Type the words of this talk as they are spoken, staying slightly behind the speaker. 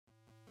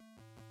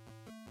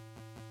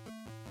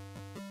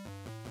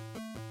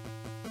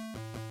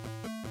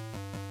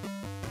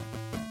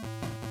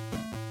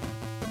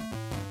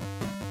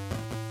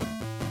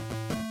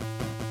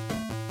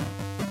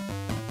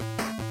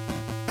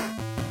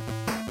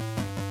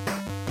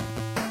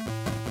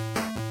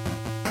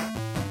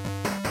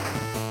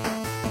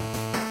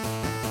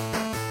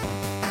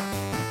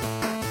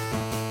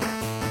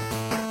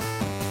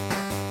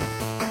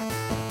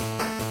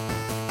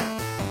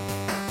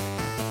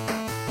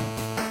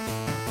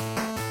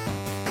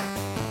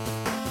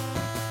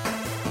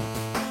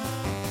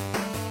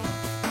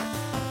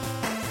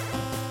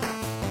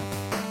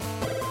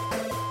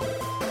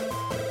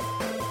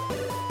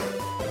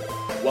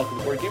Welcome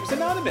to Board Gamers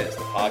Anonymous,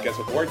 the podcast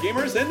with board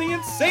gamers and the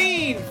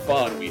insane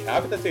fun we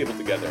have at the table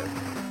together.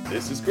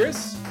 This is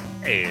Chris.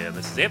 And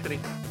this is Anthony.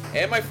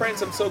 And my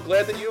friends, I'm so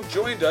glad that you have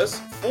joined us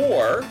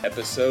for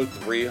episode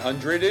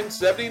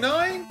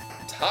 379,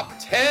 Top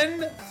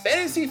 10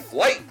 Fantasy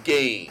Flight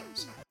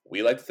Games.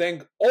 We like to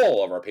thank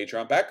all of our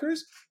Patreon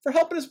backers for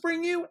helping us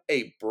bring you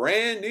a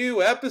brand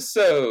new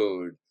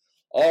episode.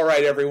 All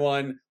right,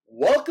 everyone,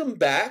 welcome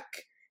back.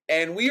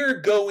 And we are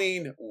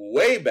going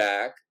way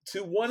back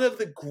to one of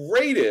the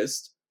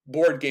greatest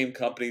board game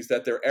companies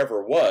that there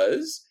ever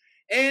was.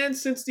 And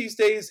since these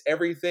days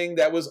everything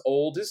that was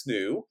old is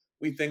new,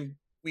 we think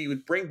we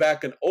would bring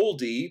back an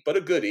oldie but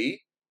a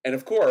goodie. And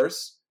of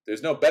course,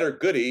 there's no better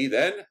goodie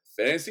than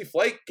Fantasy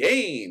Flight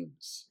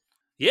Games.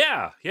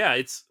 Yeah,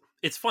 it's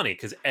funny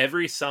because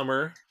every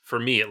summer, for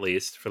me at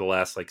least, for the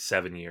last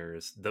 7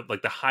 years, the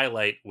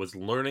highlight was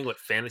learning what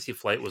Fantasy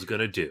Flight was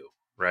going to do,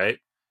 right?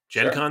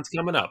 Gen Con's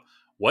coming up.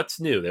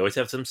 What's new? They always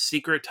have some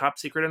top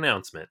secret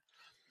announcement.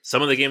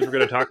 Some of the games we're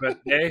going to talk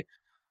about today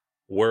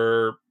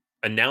were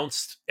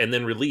announced and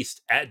then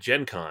released at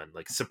Gen Con,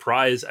 like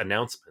surprise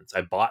announcements.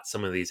 I bought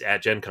some of these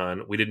at Gen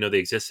Con. We didn't know they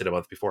existed a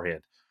month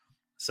beforehand.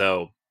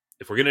 So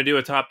if we're going to do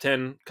a top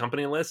 10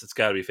 company list, it's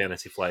got to be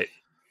Fantasy Flight.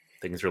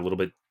 Things are a little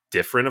bit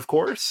different, of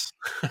course,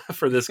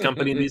 for this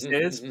company these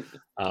days.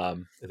 I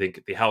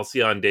think the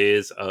halcyon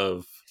days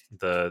of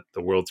the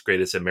world's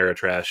greatest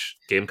Ameritrash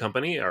game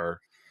company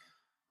are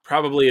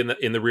probably in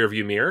the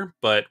rearview mirror,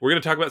 but we're going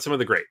to talk about some of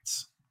the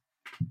greats.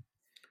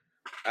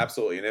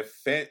 Absolutely. And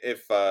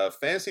if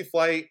Fantasy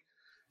Flight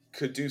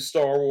could do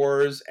Star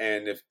Wars,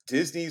 and if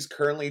Disney's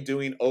currently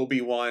doing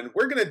Obi-Wan,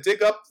 we're going to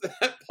dig up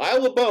that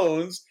pile of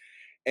bones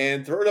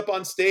and throw it up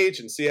on stage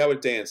and see how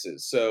it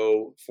dances.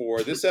 So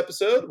for this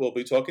episode, we'll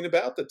be talking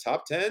about the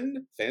top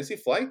 10 Fantasy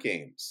Flight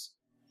games.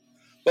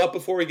 But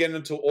before we get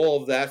into all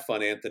of that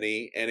fun,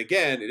 Anthony, and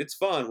again, it's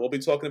fun, we'll be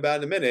talking about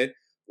in a minute,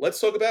 let's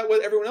talk about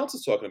what everyone else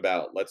is talking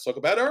about. Let's talk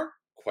about our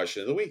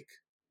question of the week.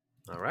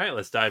 All right,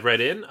 let's dive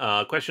right in.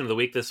 Question of the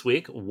week this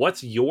week.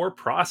 What's your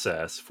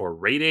process for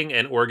rating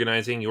and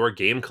organizing your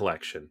game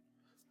collection?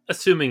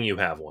 Assuming you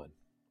have one.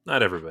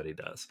 Not everybody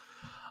does.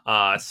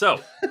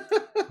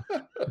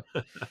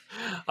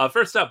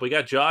 First up, we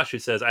got Josh, who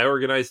says, I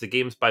organize the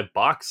games by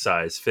box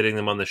size. Fitting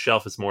them on the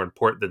shelf is more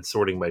important than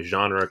sorting by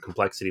genre,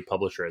 complexity,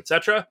 publisher,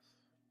 etc.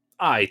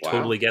 I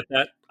totally get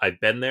that. I've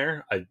been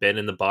there. I've been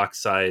in the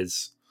box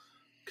size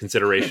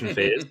consideration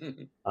phase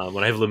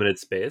when I have limited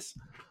space.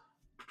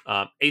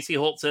 AC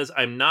Holt says,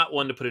 I'm not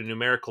one to put a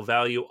numerical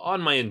value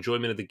on my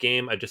enjoyment of the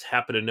game. I just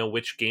happen to know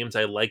which games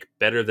I like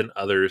better than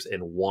others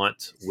and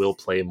will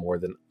play more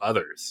than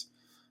others.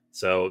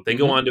 So they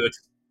go on to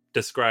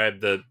describe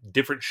the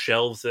different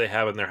shelves they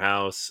have in their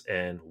house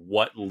and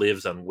what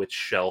lives on which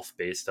shelf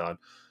based on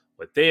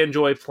what they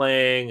enjoy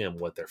playing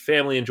and what their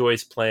family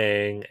enjoys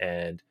playing.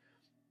 And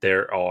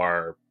there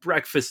are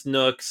breakfast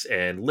nooks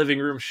and living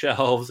room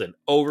shelves and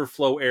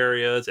overflow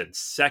areas and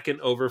second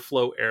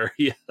overflow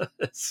areas.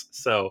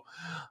 So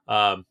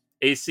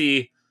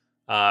AC,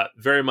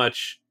 very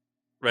much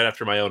right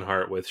after my own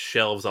heart, with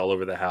shelves all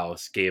over the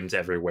house, games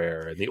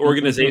everywhere. And the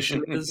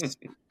organization is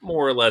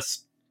more or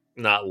less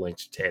not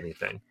linked to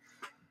anything.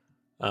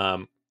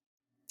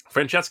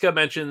 Francesca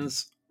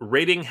mentions,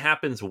 rating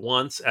happens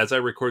once as I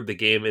record the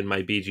game in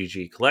my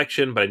BGG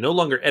collection, but I no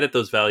longer edit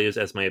those values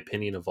as my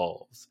opinion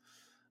evolves.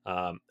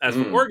 As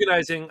for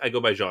organizing, I go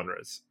by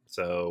genres.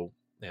 So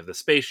they have the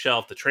space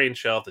shelf, the train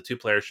shelf, the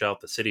two-player shelf,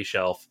 the city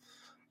shelf.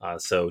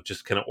 So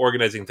just kind of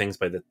organizing things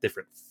by the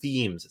different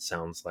themes, it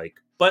sounds like,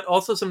 but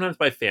also sometimes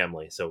by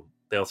family. So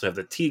they also have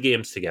the tea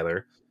games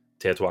together,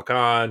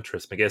 Teotihuacan,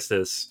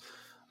 Trismegistus,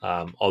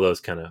 all those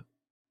kind of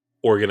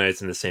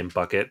organized in the same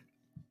bucket.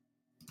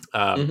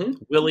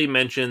 Willie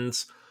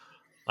mentions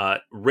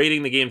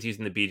rating the games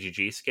using the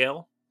BGG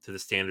scale to the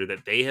standard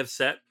that they have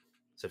set.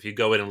 So if you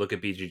go in and look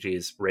at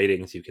BGG's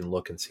ratings, you can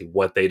look and see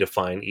what they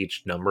define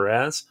each number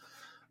as.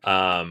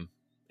 And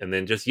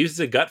then just uses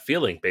a gut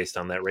feeling based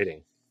on that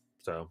rating.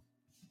 So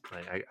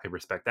I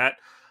respect that.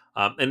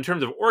 And in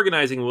terms of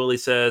organizing, Willie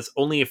says,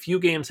 only a few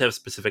games have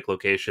specific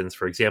locations.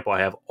 For example,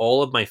 I have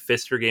all of my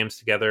Pfister games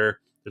together.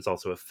 There's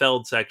also a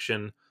Feld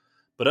section.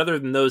 But other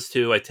than those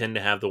two, I tend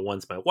to have the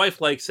ones my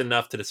wife likes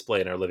enough to display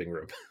in our living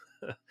room.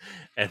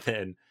 And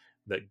then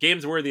the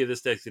games worthy of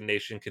this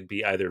designation could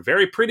be either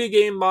very pretty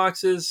game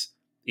boxes,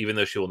 even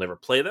though she will never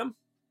play them,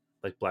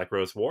 like Black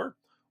Rose War,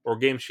 or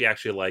games she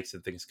actually likes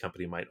and thinks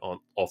company might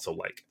also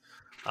like.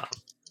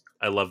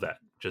 I love that.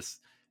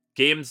 Just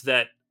games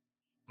that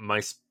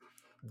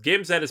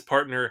his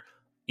partner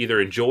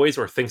either enjoys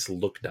or thinks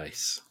look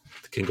nice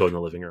can go in the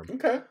living room.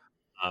 Okay.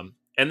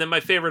 And then my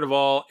favorite of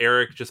all,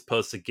 Eric just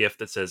posts a GIF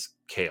that says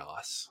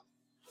chaos.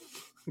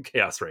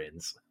 Chaos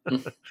reigns.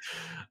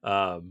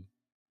 I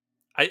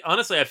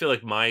feel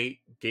like my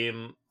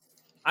game,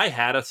 I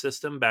had a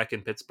system back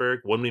in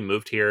Pittsburgh when we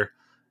moved here.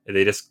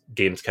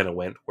 Games kind of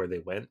went where they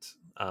went.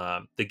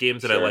 The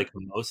games that I like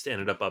most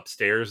ended up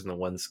upstairs, and the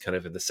ones kind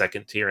of in the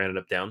second tier ended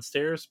up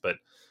downstairs. But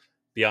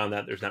beyond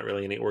that, there's not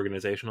really any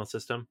organizational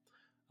system.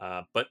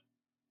 But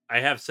I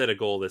have set a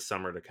goal this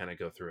summer to kind of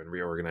go through and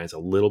reorganize a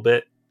little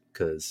bit,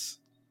 because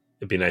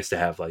it'd be nice to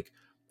have like,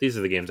 these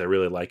are the games I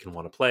really like and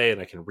want to play,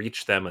 and I can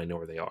reach them. And I know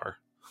where they are,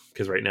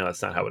 because right now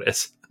that's not how it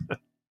is.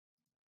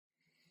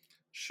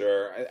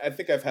 Sure. I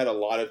think I've had a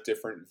lot of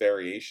different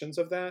variations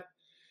of that.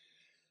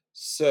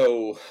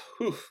 So,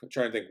 I'm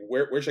trying to think,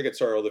 where should I get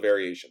started with all the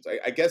variations?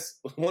 I guess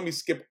let me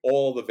skip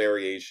all the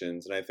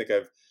variations, and I think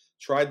I've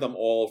tried them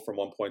all from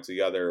one point to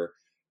the other.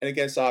 And I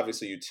guess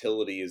obviously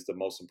utility is the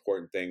most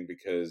important thing,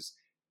 because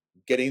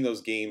getting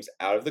those games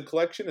out of the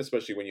collection,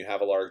 especially when you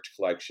have a large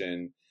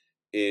collection,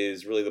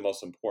 is really the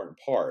most important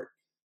part.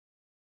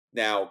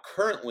 Now,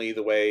 currently,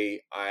 the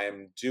way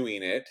I'm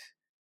doing it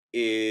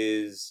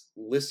is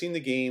listing the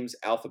games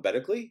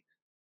alphabetically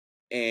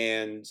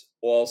and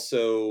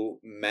also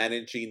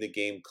managing the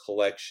game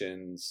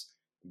collections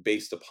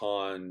based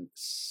upon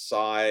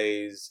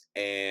size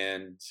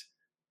and,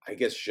 I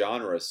guess,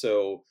 genre.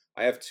 So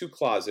I have two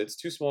closets,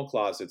 two small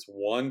closets.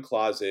 One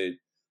closet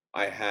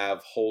I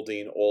have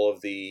holding all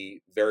of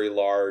the very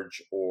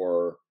large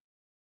or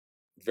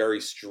very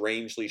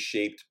strangely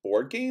shaped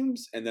board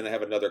games, and then I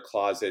have another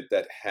closet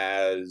that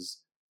has,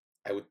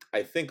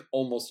 I think,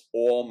 almost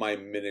all my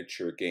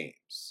miniature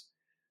games,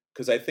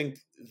 because I think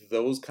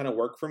those kind of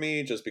work for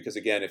me. Just because,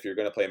 again, if you're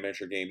going to play a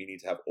miniature game, you need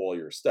to have all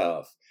your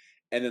stuff,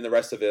 and then the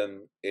rest of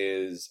them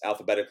is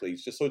alphabetically,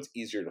 just so it's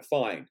easier to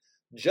find.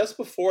 Just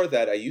before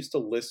that, I used to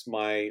list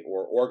my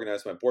or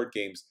organize my board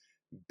games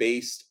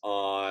based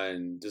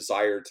on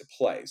desire to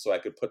play, so I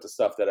could put the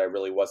stuff that I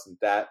really wasn't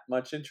that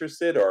much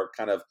interested or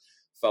kind of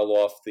fell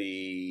off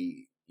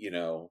the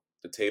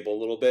table a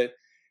little bit,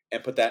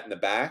 and put that in the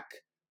back.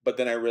 But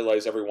then I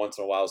realized every once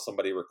in a while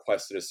somebody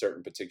requested a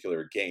certain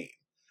particular game,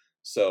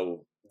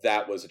 so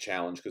that was a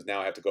challenge, because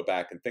now I have to go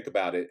back and think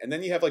about it. And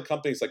then you have like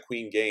companies like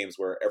Queen Games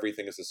where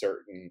everything is a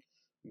certain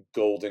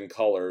golden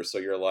color, so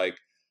you're like,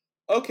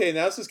 okay,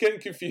 now this is getting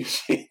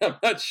confusing. I'm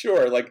not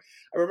sure. Like,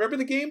 I remember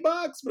the game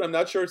box, but I'm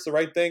not sure it's the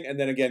right thing. And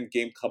then again,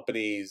 game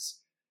companies,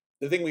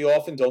 the thing we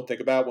often don't think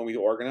about when we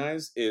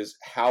organize is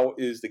how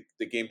is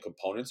the game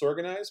components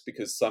organized,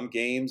 because some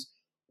games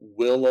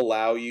will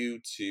allow you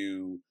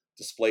to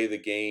display the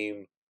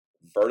game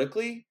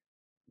vertically,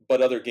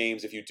 but other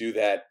games, if you do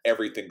that,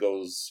 everything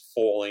goes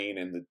falling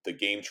and the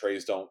game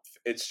trays don't.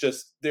 It's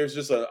just, there's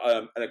just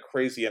a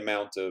crazy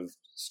amount of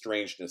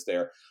strangeness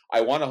there. I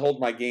want to hold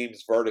my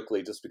games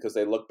vertically just because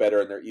they look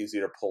better and they're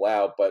easier to pull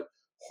out, but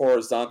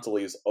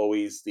horizontally is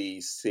always the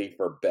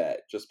safer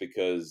bet, just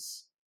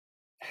because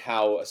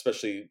how,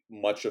 especially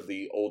much of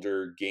the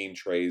older game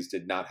trays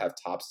did not have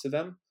tops to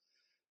them.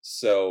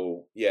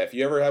 So yeah, if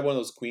you ever have one of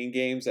those Queen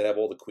games that have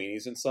all the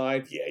Queenies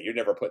inside, yeah, you're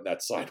never putting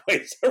that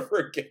sideways ever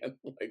again.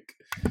 Like,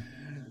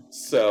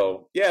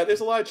 so yeah,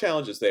 there's a lot of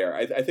challenges there.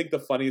 I think the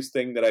funniest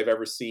thing that I've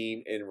ever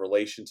seen in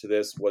relation to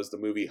this was the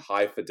movie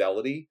High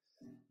Fidelity,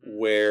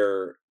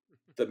 where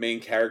the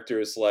main character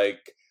is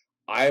like,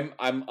 I'm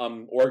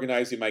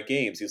organizing my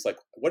games. He's like,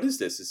 what is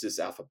this? Is this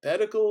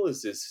alphabetical?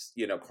 Is this,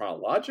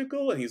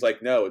 chronological? And he's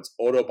like, no, it's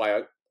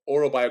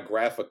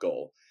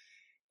autobiographical.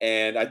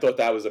 And I thought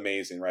that was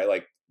amazing, right?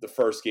 Like the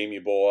first game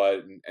you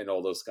bought and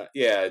all those kind.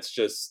 Yeah,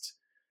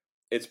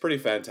 it's pretty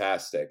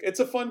fantastic. It's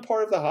a fun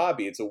part of the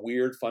hobby. It's a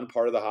weird, fun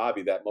part of the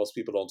hobby that most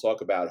people don't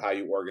talk about, how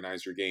you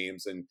organize your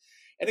games and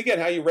again,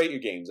 how you rate your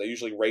games. I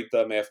usually rate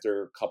them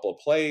after a couple of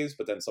plays,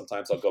 but then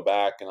sometimes I'll go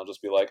back and I'll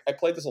just be like, I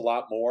played this a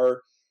lot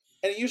more.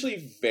 And it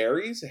usually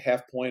varies, a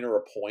half point or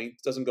a point.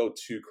 It doesn't go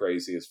too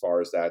crazy as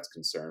far as that's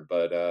concerned.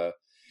 But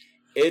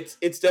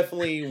it's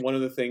definitely one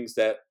of the things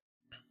that,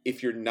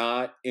 if you're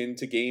not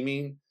into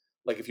gaming,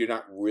 like if you're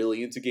not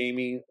really into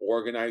gaming,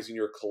 organizing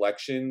your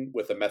collection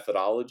with a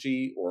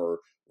methodology or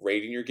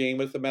rating your game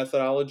with a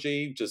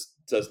methodology just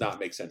does not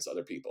make sense to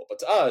other people. But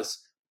to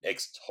us,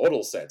 makes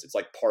total sense. It's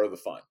like part of the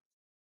fun.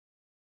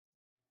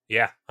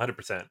 Yeah,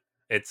 100%.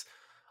 It's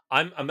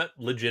I'm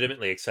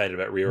legitimately excited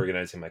about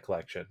reorganizing my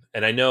collection.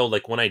 And I know,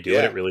 like, when I do it,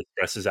 it Yeah. really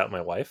stresses out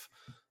my wife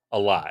a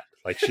lot.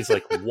 Like, she's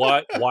like,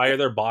 "What? Why are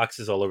there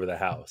boxes all over the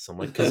house?" I'm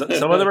like, "Because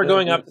some of them are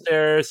going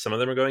upstairs, some of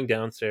them are going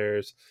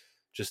downstairs.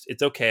 Just,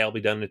 it's okay. I'll be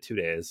done in 2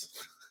 days."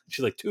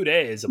 She's like, 2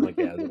 days. I'm like,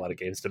 "Yeah, there's a lot of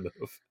games to move."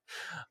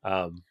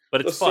 But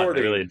The it's fun. I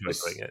really sorting. enjoy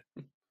doing it.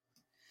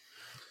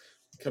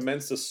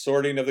 Commence the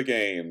sorting of the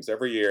games.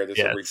 Every year there's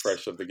a Yes.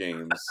 refresh of the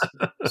games.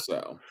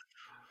 So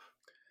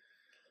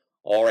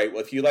all right.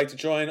 Well, if you'd like to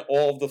join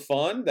all of the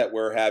fun that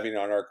we're having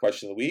on our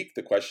question of the week,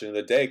 the question of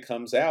the day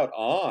comes out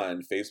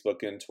on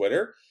Facebook and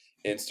Twitter,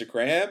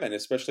 Instagram, and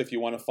especially if you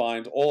want to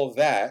find all of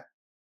that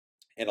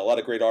and a lot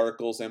of great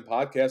articles and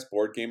podcasts,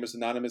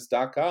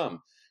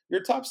 BoardGamersAnonymous.com,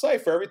 your top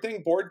site for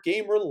everything board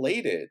game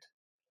related.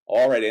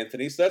 All right,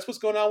 Anthony, so that's what's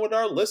going on with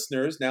our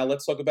listeners. Now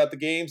let's talk about the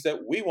games that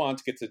we want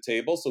to get to the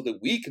table so that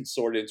we can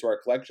sort it into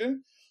our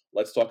collection.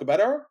 Let's talk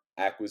about our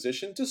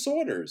acquisition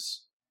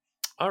disorders.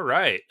 All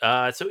right.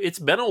 So it's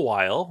been a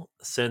while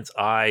since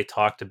I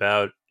talked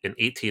about an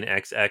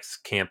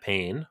 18xx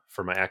campaign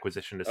for my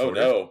acquisition Oh,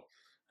 disorders. no.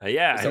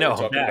 Yeah, Is I that what know. we're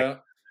I'm talking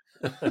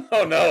back. about?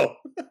 Oh,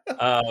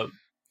 no.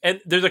 And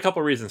there's a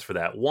couple reasons for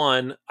that.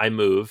 One, I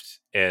moved,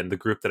 and the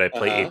group that I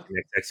play Uh-huh.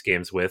 18xx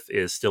games with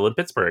is still in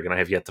Pittsburgh, and I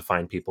have yet to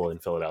find people in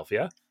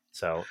Philadelphia.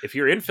 So if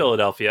you're in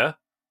Philadelphia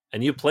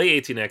and you play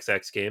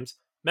 18xx games,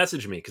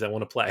 message me because I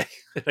want to play.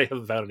 I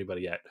haven't found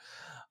anybody yet.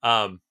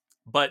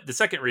 But the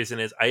second reason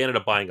is I ended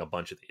up buying a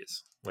bunch of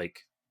these,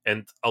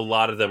 and a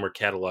lot of them were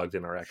cataloged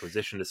in our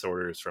acquisition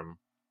disorders from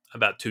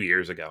about 2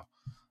 years ago,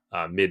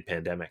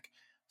 mid-pandemic.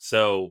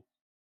 So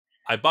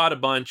I bought a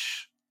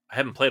bunch. I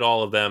haven't played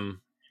all of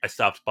them. I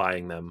stopped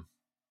buying them.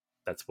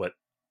 That's what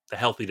the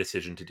healthy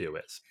decision to do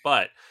is.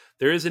 But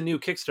there is a new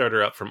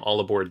Kickstarter up from All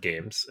Aboard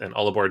Games, and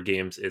All Aboard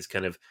Games is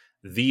kind of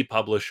the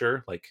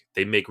publisher. Like,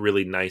 they make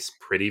really nice,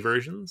 pretty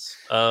versions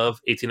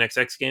of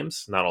 18xx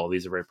games. Not all of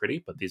these are very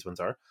pretty, but these ones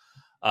are.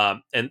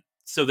 And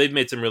so they've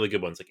made some really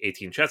good ones. Like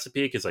 18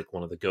 Chesapeake is like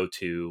one of the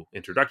go-to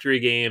introductory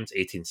games.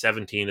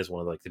 1817 is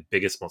one of like the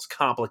biggest, most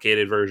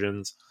complicated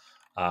versions.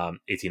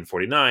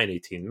 1849,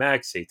 18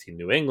 Mex, 18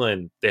 New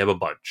England. They have a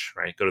bunch,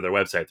 right? Go to their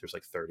website. There's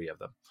like 30 of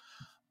them.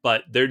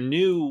 But their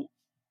new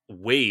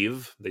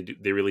wave,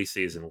 they release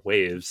these in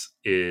waves,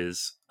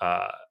 is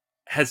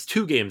has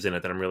 2 games in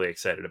it that I'm really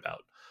excited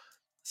about.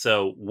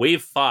 So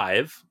Wave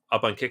 5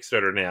 up on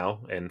Kickstarter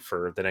now, and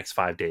for the next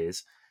 5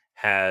 days,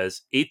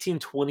 has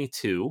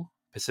 1822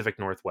 Pacific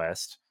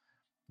Northwest,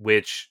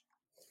 which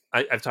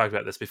I've talked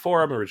about this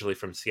before. I'm originally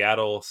from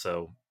Seattle,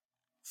 so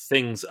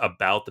things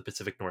about the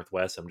Pacific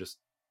Northwest I'm just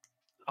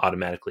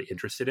automatically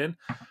interested in.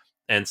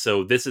 And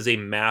so this is a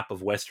map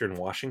of Western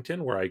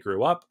Washington where I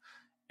grew up,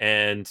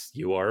 and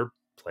you are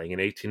playing an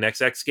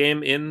 18xx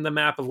game in the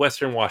map of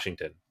Western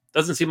Washington.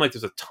 Doesn't seem like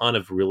there's a ton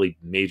of really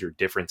major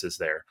differences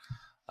there.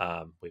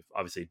 We've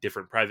obviously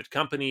different private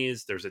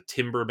companies. There's a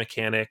timber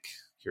mechanic.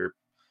 You're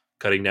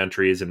cutting down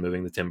trees and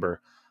moving the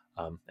timber,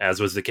 as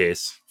was the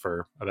case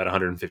for about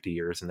 150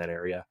 years in that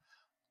area.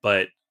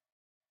 But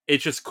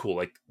it's just cool.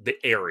 Like, the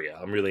area,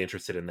 I'm really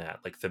interested in that,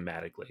 like,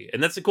 thematically.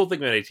 And that's the cool thing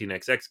about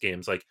 18xx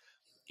games. Like,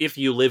 if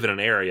you live in an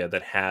area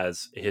that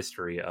has a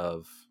history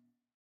of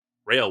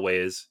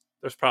railways,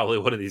 there's probably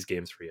one of these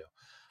games for you.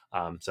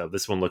 So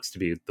this one looks to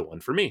be the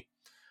one for me.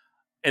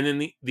 And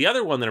then the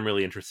other one that I'm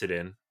really interested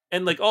in,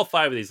 and like all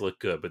 5 of these look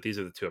good, but these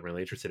are the 2 I'm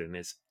really interested in,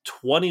 is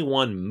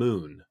 21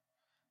 Moon.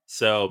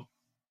 So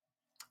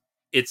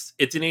it's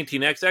an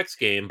 18xx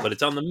game, but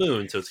it's on the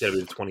moon, so it's got to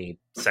be the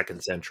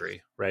 22nd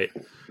century, right?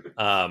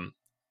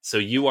 So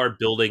you are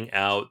building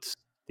out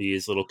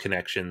these little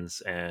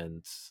connections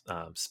and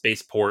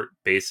spaceport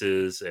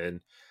bases and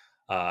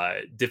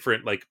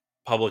different like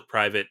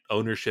public-private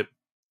ownership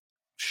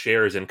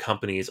shares in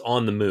companies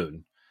on the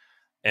moon,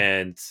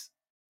 and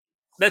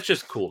that's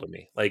just cool to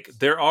me. Like,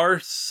 there are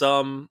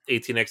some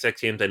 18xx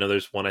games. I know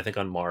there's one I think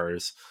on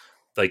Mars.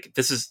 Like,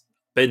 this has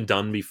been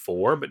done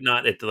before, but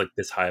not at like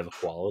this high of a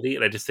quality.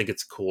 And I just think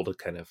it's cool to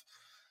kind of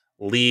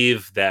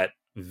leave that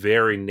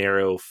very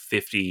narrow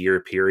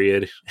 50-year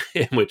period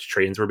in which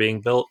trains were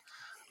being built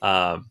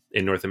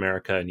in North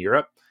America and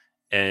Europe,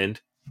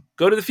 and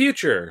go to the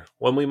future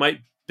when we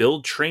might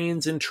build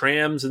trains and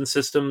trams and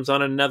systems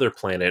on another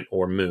planet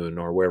or moon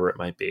or wherever it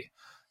might be.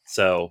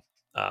 So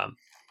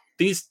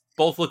these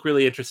both look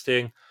really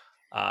interesting.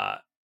 I'm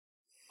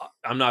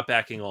not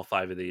backing all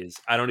 5 of these.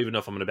 I don't even know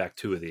if I'm going to back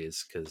 2 of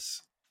these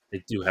because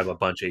they do have a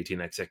bunch of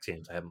 18xx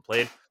games I haven't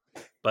played.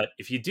 But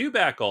if you do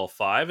back all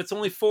 5, it's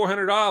only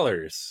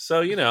 $400.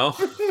 So,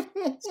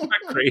 it's not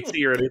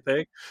crazy or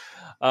anything.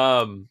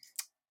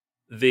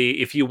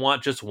 If you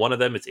want just one of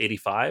them, it's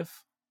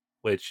 85,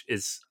 which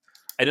is,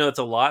 I know that's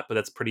a lot, but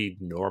that's pretty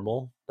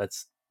normal.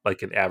 That's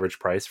like an average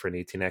price for an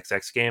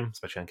 18xx game,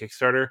 especially on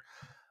Kickstarter.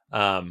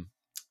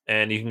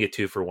 And you can get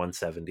 2 for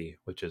 170,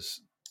 which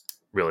is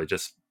really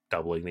just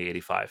doubling the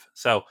 85.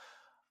 So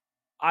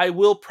I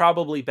will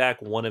probably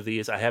back one of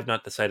these. I have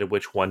not decided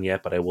which one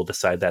yet, but I will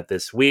decide that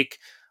this week.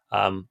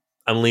 I'm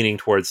leaning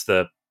towards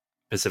the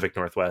Pacific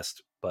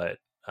Northwest, but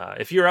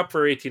if you're up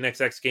for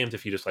 18xx games,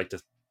 if you just like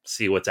to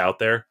see what's out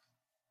there,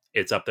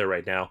 it's up there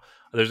right now.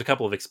 There's a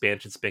couple of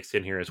expansions mixed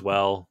in here as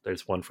well.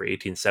 There's one for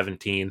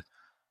 1817,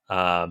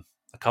 a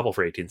couple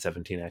for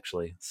 1817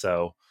 actually.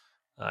 So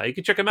you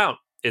can check them out.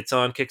 It's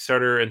on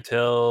Kickstarter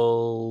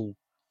until,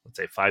 let's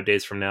say, 5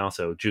 days from now,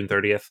 so June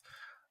 30th.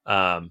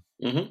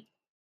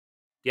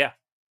 Yeah,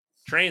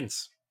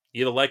 trains.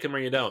 You either like them or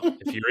you don't.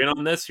 If you're in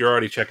on this, you're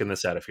already checking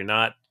this out. If you're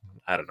not,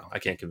 I don't know. I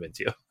can't convince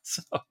you.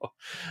 So,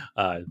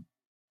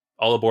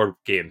 All Aboard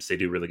Games, they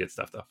do really good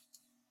stuff, though.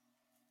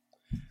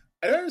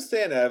 I don't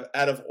understand, Ev.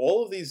 Out of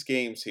all of these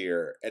games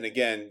here, and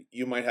again,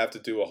 you might have to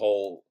do a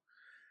whole.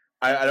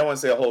 I don't want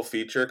to say a whole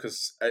feature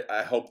because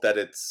I hope that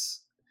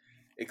it's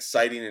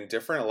exciting and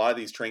different. A lot of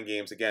these train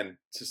games, again,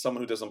 to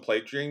someone who doesn't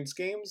play trains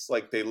games,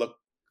 like they look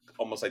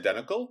almost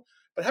identical.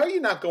 But how are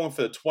you not going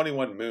for the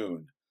 21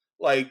 Moon?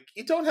 Like,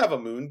 you don't have a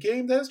moon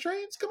game that has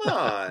trains? Come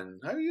on.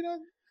 How are you not?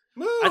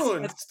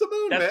 Moon! It's the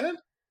moon, man.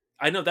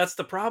 I know, that's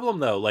the problem,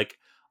 though. Like,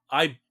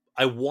 I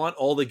want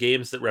all the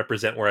games that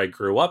represent where I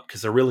grew up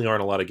because there really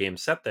aren't a lot of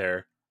games set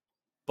there.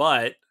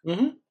 But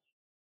then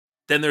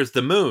there's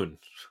the moon.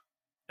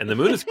 And the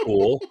moon is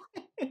cool.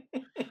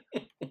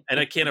 and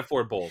I can't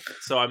afford both,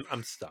 so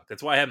I'm stuck.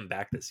 That's why I haven't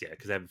backed this yet,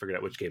 because I haven't figured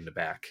out which game to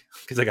back,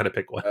 because I got to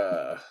pick one.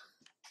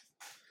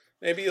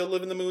 Maybe you'll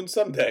live in the moon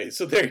someday.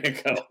 So there you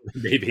go.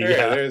 Maybe,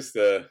 yeah. There's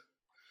the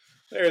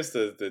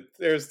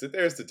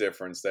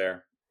difference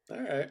there. All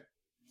right.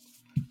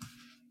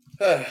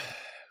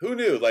 Who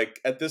knew? Like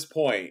at this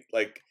point,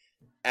 like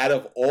out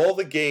of all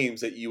the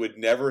games that you would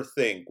never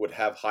think would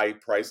have high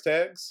price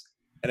tags,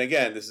 and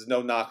again, this is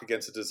no knock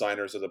against the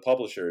designers or the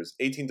publishers,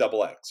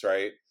 18XX,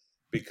 right?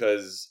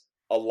 Because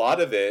a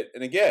lot of it,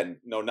 and again,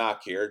 no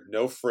knock here,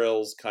 no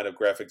frills kind of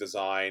graphic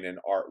design and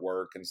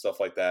artwork and stuff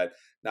like that.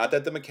 Not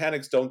that the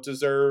mechanics don't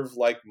deserve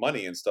like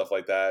money and stuff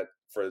like that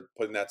for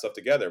putting that stuff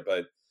together,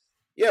 but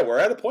yeah, we're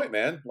at a point,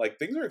 man. Like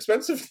things are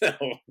expensive now.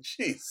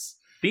 Jeez.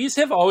 These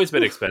have always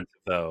been expensive,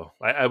 though.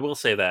 I will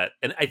say that.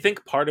 And I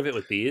think part of it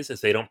with these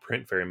is they don't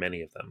print very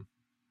many of them,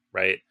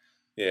 right?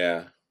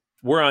 Yeah.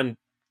 We're on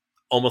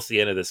almost the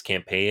end of this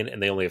campaign,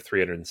 and they only have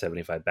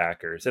 375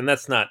 backers. And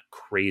that's not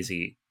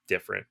crazy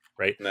different,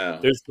 right? No.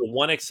 There's the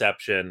one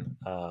exception.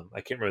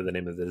 I can't remember the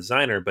name of the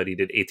designer, but he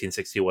did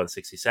 1861,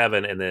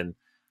 67, and then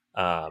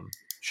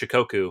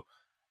Shikoku.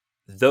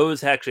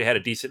 Those actually had a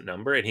decent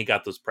number, and he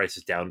got those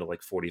prices down to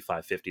like $45,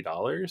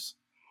 $50.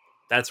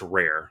 That's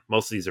rare.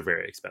 Most of these are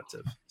very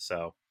expensive.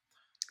 So,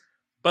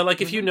 but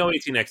like if you know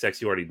 18XX,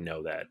 you already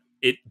know that.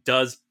 It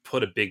does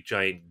put a big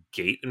giant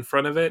gate in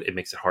front of it. It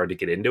makes it hard to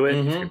get into it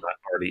if you're not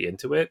already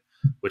into it,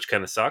 which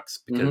kind of sucks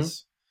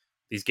because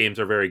these games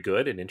are very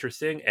good and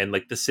interesting. And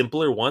like the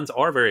simpler ones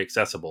are very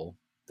accessible.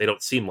 They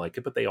don't seem like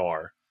it, but they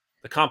are.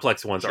 The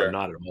complex ones are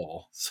not at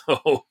all.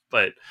 So,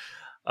 but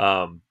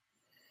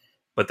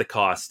the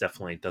cost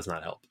definitely does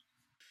not help.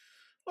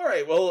 All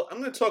right, well, I'm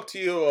going to talk to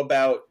you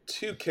about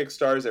two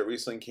Kickstarters that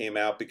recently came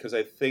out because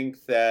I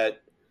think that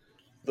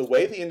the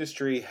way the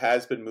industry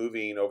has been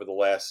moving over the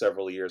last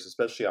several years,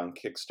 especially on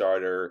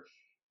Kickstarter,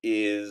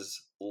 is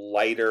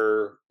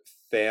lighter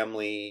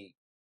family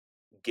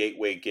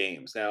gateway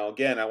games. Now,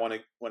 again, I want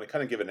to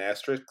kind of give an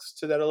asterisk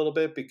to that a little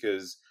bit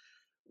because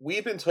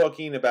we've been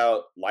talking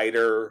about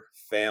lighter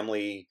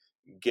family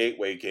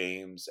gateway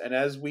games, and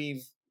as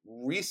we've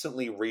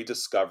recently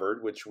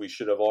rediscovered, which we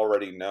should have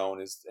already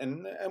known, is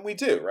and we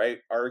do, right?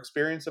 Our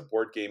experience of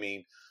board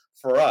gaming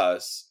for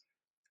us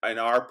and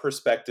our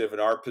perspective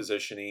and our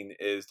positioning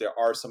is there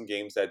are some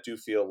games that do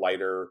feel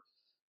lighter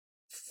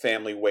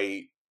family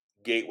weight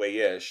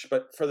gateway-ish,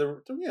 but for the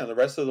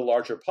rest of the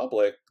larger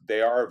public,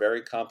 they are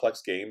very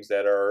complex games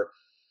that are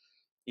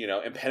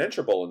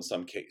impenetrable in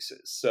some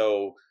cases.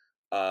 So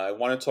I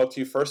want to talk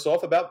to you first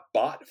off about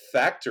Bot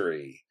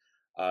Factory.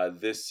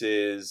 This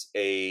is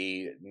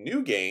a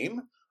new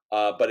game,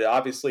 but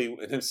obviously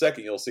in a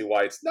second you'll see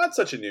why it's not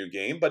such a new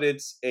game, but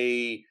it's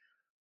a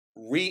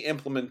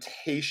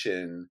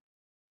re-implementation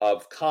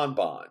of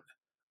Kanban.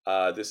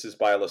 This is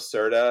by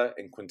Lacerda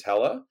and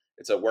Quintella.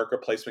 It's a worker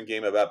placement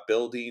game about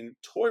building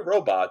toy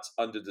robots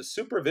under the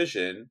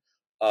supervision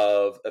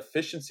of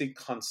efficiency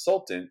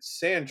consultant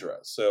Sandra.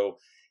 So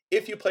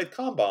if you played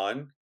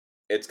Kanban,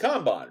 it's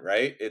Kanban,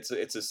 right? It's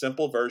a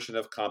simple version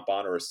of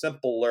Kanban or a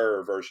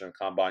simpler version of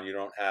Kanban. You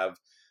don't have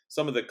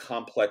some of the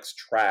complex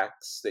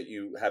tracks that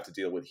you have to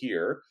deal with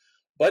here,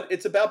 but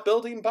it's about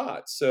building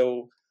bots.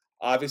 So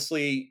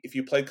obviously, if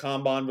you played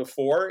Kanban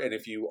before, and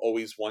if you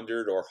always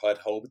wondered or had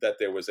hoped that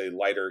there was a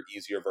lighter,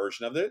 easier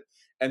version of it,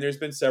 and there's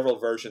been several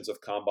versions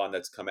of Kanban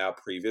that's come out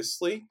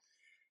previously,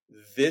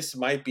 this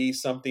might be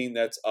something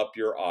that's up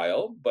your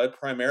aisle, but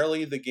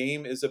primarily the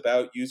game is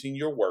about using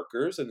your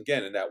workers, and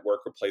again, in that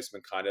worker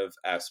placement kind of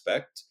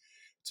aspect,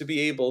 to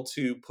be able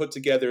to put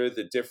together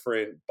the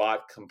different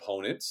bot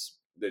components,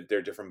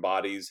 their different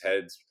bodies,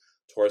 heads,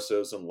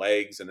 torsos, and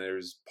legs, and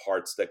there's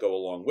parts that go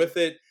along with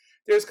it.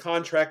 There's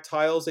contract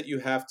tiles that you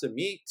have to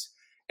meet,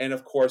 and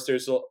of course,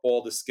 there's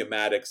all the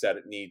schematics that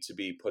need to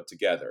be put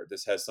together.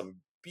 This has some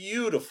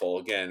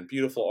beautiful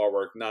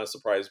artwork, not a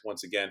surprise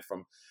once again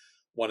from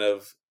one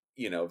of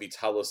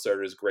Vital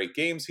Lacerda's great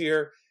games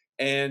here.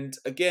 And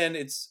again,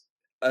 it's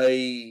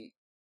a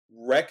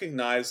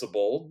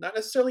recognizable, not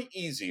necessarily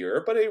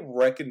easier, but a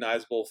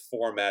recognizable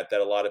format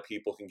that a lot of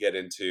people can get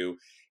into.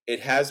 It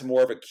has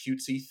more of a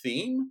cutesy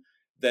theme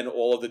than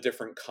all of the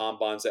different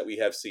Kanbans that we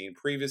have seen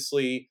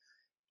previously.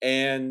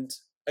 And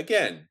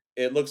again,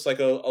 it looks like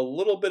a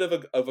little bit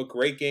of a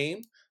great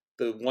game.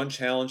 The one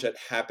challenge that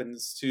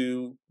happens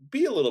to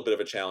be a little bit of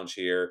a challenge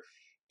here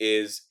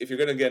is if you're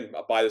going to, again,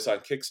 buy this on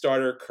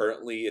Kickstarter,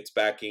 currently it's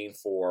backing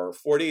for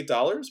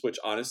 $48, which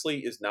honestly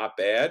is not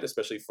bad,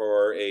 especially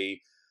for a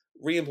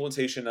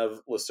re-implementation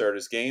of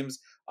Lacerda's games.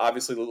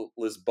 Obviously,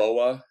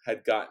 Lisboa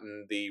had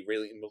gotten the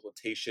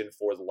re-implementation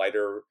for the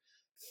lighter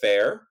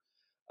fare.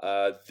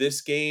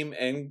 This game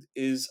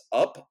is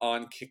up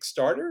on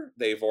Kickstarter.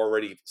 They've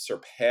already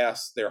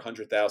surpassed their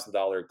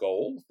 $100,000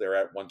 goal. They're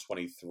at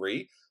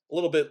 123. A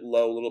little bit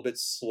low, a little bit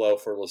slow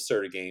for a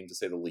Lacerda game, to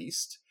say the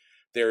least.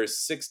 There is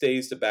 6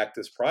 days to back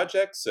this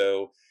project,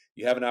 so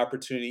you have an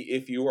opportunity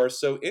if you are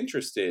so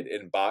interested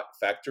in Bot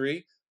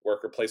Factory,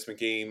 worker placement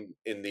game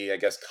in the,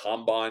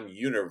 Kanban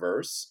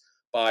universe,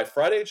 by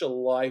Friday,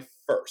 July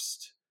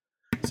 1st.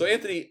 So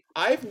Anthony,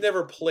 I've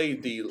never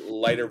played the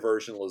lighter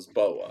version of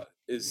Lisboa.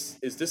 Is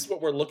this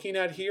what we're looking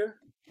at here?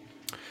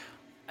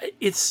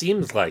 It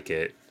seems like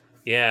it.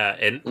 Yeah,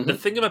 and the Mm-hmm.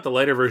 thing about the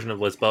lighter version of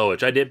Lisboa,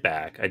 which I did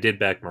back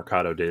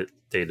Mercado de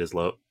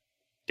Lisboa.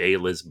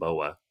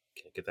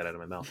 Can't get that out of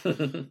my mouth.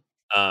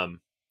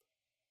 Um,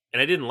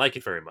 and I didn't like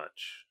it very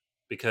much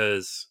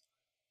because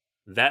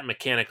that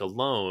mechanic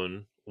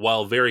alone,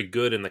 while very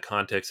good in the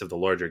context of the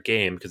larger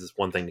game, because it's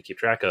one thing to keep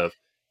track of,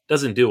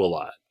 doesn't do a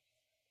lot.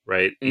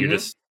 Right? You're Mm-hmm.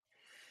 just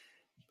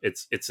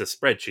it's a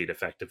spreadsheet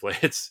effectively.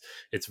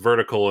 It's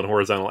vertical and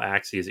horizontal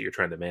axes that you're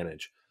trying to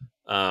manage.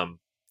 Um,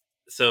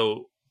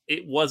 so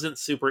it wasn't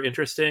super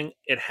interesting.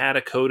 It had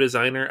a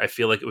co-designer. I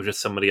feel like it was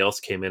just somebody else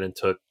came in and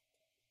took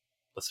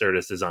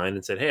Lacerda's design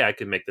and said, "Hey, I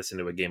can make this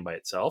into a game by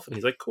itself." And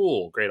he's like,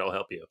 "Cool, great, I'll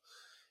help you."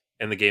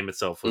 And the game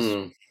itself was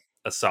Mm.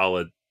 a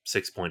solid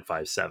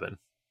 6.57,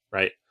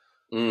 right?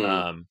 Mm.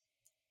 Um,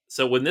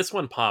 so when this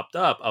one popped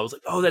up, I was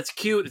like, "Oh, that's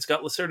cute. It's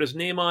got Lacerda's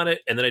name on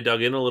it." And then I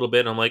dug in a little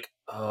bit, and I'm like,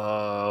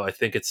 "Oh, I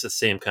think it's the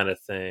same kind of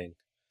thing."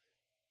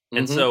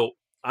 And Mm-hmm. so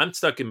I'm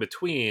stuck in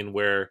between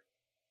where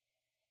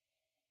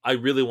I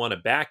really want to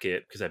back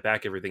it because I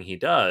back everything he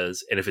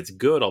does, and if it's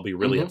good, I'll be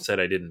really Mm-hmm. upset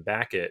I didn't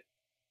back it.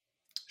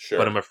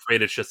 But I'm Sure.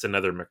 afraid it's just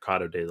another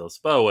Mercado de los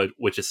Boa,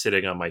 which is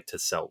sitting on my to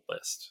sell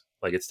list.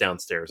 Like it's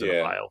downstairs in a Yeah.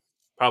 pile,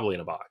 probably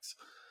in a box.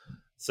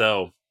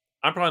 So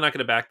I'm probably not going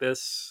to back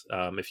this.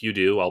 If you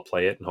do, I'll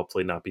play it and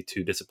hopefully not be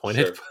too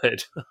disappointed. Sure.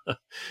 But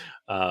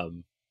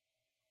um,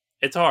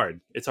 it's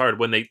hard. It's hard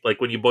when they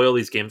like when you boil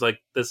these games like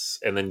this,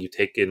 and then you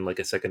take in like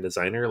a second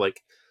designer.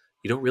 Like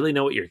you don't really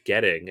know what you're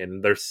getting,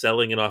 and they're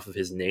selling it off of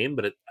his name,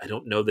 but I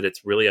don't know that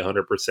it's really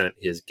 100%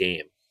 his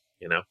game.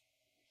 You know?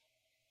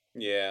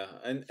 Yeah,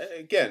 and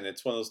again,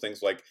 it's one of those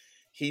things like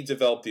he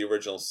developed the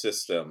original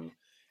system,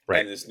 Right.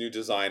 and this new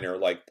designer,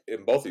 like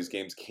in both these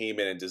games, came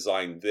in and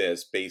designed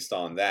this based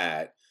on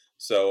that.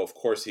 So of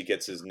course he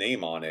gets his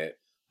name on it,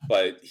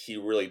 but he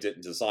really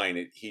didn't design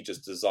it. He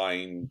just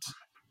designed,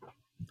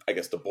 I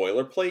guess, the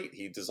boilerplate.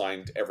 He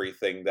designed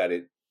everything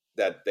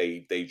that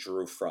they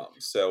drew from.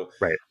 So,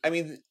 Right. I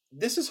mean,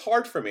 this is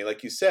hard for me.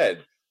 Like you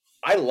said,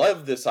 I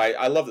love this.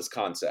 I love this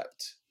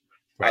concept.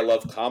 I Right.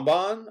 love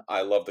Kanban.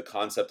 I love the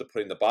concept of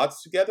putting the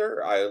bots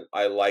together.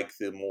 I like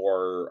the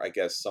more, I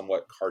guess,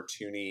 somewhat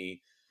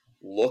cartoony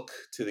look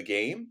to the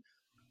game.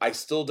 I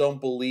still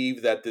don't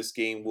believe that this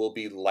game will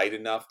be light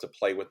enough to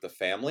play with the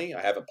family.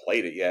 I haven't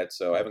played it yet,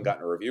 so I haven't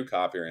gotten a review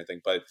copy or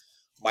anything, but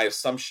my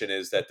assumption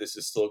is that this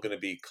is still going to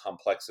be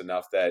complex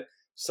enough that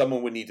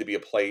someone would need to be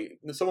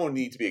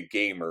a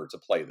gamer to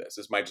play this.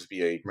 This might just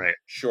be a Right.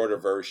 shorter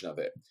version of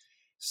it.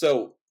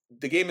 So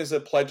the game is a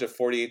pledge of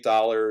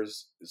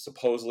 $48.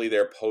 Supposedly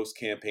their post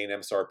campaign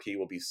MSRP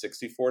will be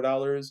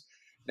 $64.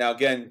 Now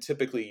again,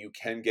 typically you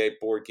can get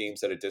board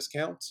games at a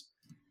discount.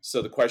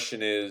 So the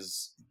question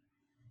is,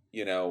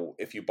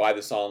 if you buy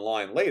this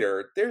online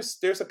later,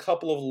 there's a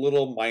couple of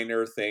little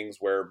minor things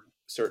where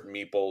certain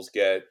meeples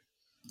get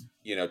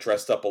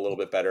dressed up a little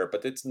bit better,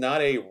 but it's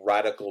not a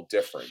radical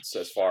difference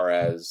as far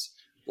as,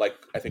 like,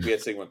 I think we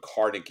had saying with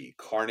Carnegie,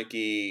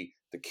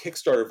 the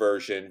Kickstarter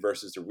version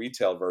versus the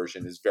retail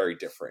version is very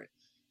different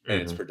in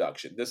its Hmm.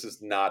 production. This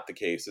is not the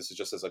case. This is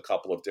just as a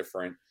couple of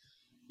different,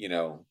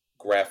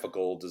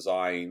 graphical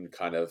design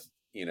kind of,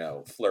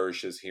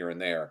 flourishes here and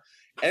there.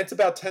 And it's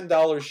about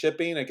 $10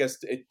 shipping. I guess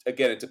it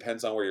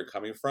depends on where you're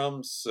coming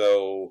from.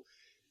 So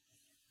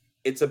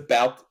it's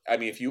about, I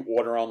mean, if you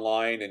order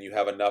online and you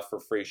have enough for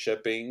free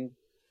shipping,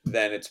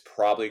 then it's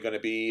probably going to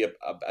be a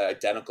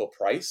identical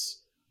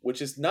price,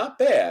 which is not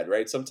bad,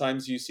 right?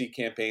 Sometimes you see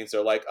campaigns,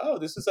 they're like, oh,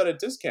 this is at a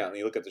discount. And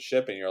you look at the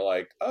shipping, you're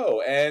like,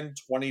 oh, and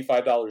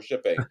 $25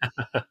 shipping.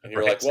 And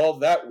you're like, Right. well,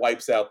 that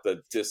wipes out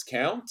the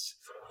discount.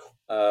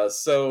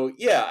 So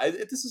yeah,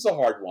 this is a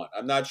hard one.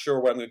 I'm not sure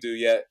what I'm going to do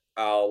yet.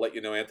 I'll let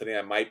you know, Anthony.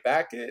 I might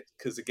back it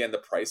because again, the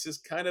price is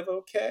kind of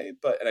okay,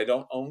 and I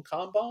don't own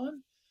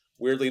Kanban.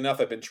 Weirdly enough,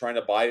 I've been trying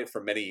to buy it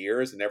for many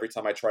years, and every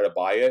time I try to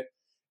buy it,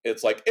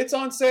 it's like it's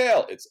on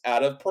sale. It's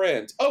out of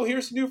print. Oh,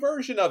 here's a new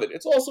version of it.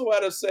 It's also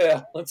out of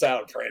sale. It's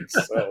out of print.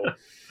 So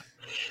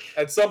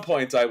at some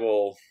point, I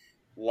will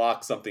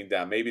lock something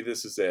down. Maybe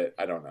this is it.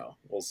 I don't know.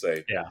 We'll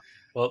see. Yeah.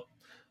 Well,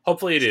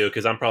 hopefully you do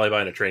because I'm probably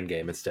buying a train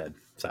game instead.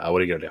 So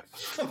what are you gonna do?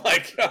 Oh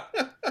my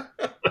god.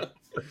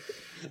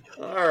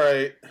 All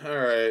right, all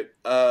right.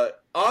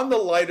 On the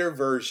lighter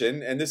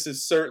version, and this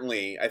is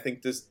certainly, I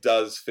think this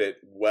does fit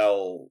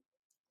well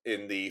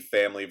in the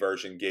family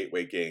version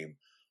gateway game.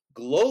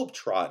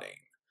 Globetrotting.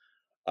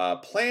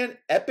 Plan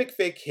epic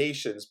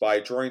vacations by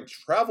drawing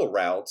travel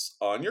routes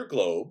on your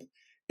globe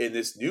in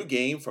this new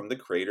game from the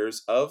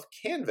creators of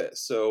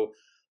Canvas. So,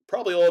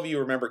 probably all of you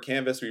remember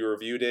Canvas. We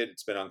reviewed it.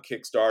 It's been on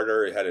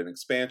Kickstarter. It had an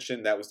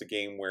expansion. That was the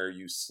game where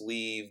you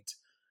sleeved,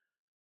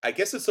 I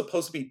guess it's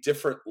supposed to be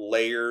different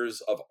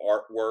layers of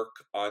artwork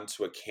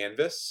onto a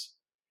canvas,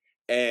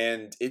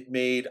 and it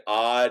made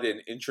odd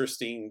and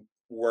interesting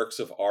works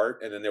of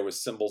art. And then there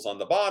was symbols on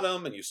the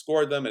bottom, and you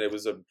scored them, and it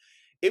was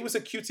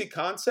a cutesy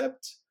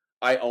concept.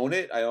 I own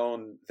it. I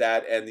own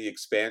that and the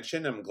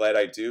expansion. I'm glad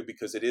I do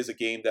because it is a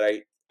game that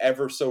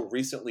ever so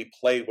recently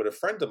played with a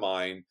friend of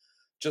mine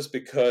just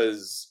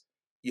because,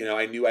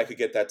 I knew I could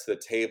get that to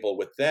the table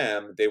with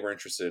them. They were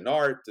interested in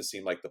art. This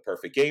seemed like the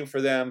perfect game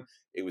for them.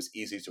 It was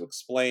easy to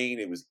explain.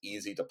 It was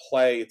easy to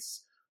play.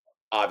 It's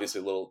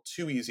obviously a little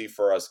too easy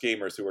for us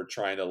gamers who are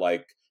trying to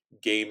like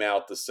game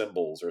out the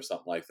symbols or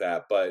something like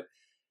that. But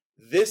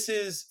this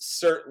is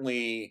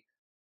certainly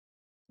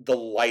the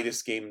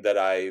lightest game that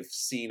I've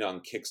seen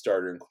on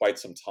Kickstarter in quite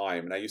some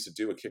time. And I used to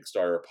do a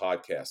Kickstarter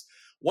podcast.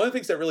 One of the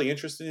things that really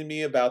interested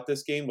me about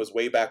this game was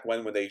way back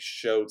when they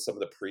showed some of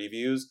the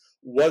previews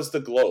was the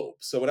globe.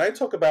 So when I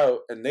talk about,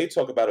 and they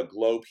talk about a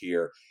globe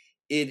here,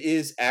 it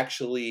is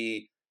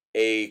actually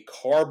a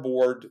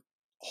cardboard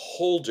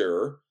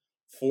holder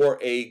for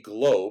a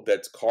globe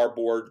that's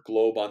cardboard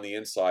globe on the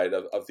inside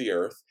of the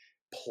earth,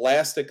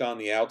 plastic on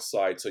the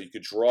outside so you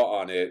could draw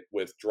on it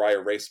with dry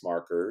erase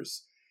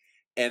markers.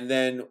 And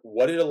then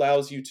what it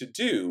allows you to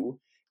do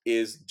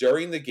is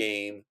during the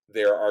game,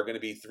 there are going to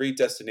be 3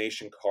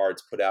 destination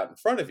cards put out in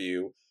front of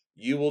you.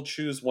 You will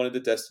choose one of the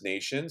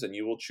destinations and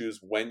you will choose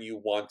when you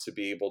want to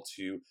be able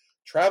to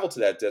travel to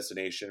that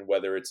destination,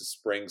 whether it's a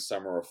spring,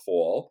 summer, or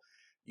fall.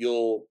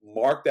 You'll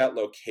mark that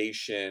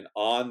location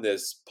on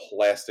this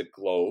plastic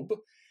globe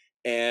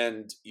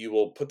and you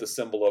will put the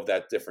symbol of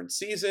that different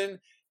season.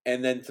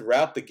 And then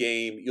throughout the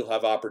game, you'll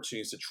have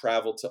opportunities to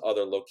travel to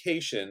other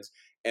locations.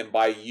 And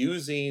by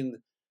using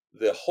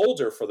the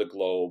holder for the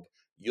globe,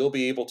 you'll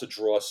be able to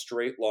draw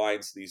straight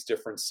lines to these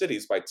different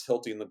cities by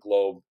tilting the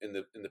globe in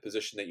the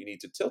position that you need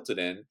to tilt it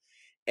in.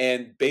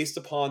 And based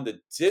upon the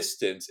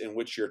distance in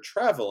which you're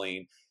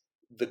traveling,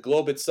 the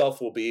globe itself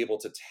will be able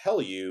to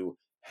tell you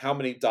how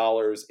many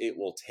dollars it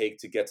will take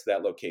to get to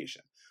that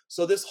location.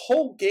 So this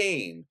whole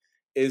game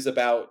is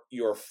about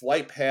your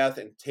flight path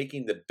and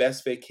taking the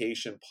best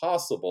vacation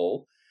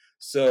possible.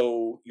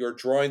 So you're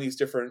drawing these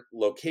different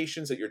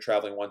locations that you're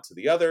traveling one to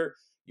the other.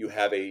 You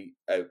have a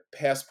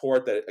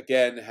passport that,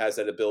 again, has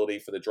that ability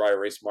for the dry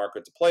erase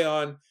marker to play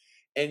on.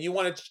 And you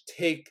want to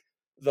take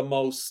the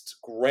most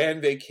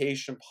grand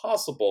vacation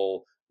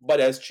possible, but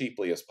as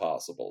cheaply as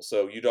possible.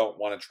 So you don't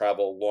want to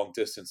travel long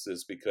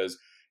distances because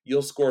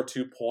you'll score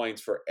 2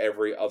 points for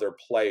every other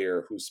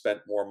player who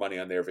spent more money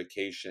on their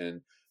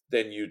vacation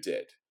than you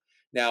did.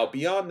 Now,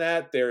 beyond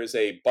that, there is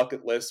a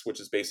bucket list, which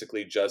is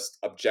basically just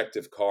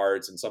objective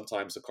cards. And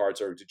sometimes the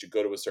cards are, did you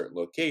go to a certain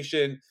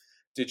location?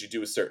 Did you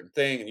do a certain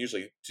thing? And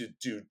usually, did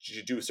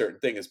you do a certain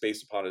thing is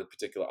based upon a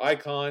particular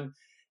icon.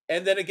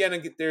 And then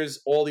again,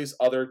 there's all these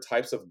other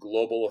types of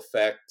global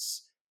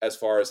effects as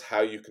far as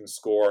how you can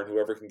score. And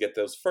whoever can get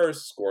those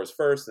first scores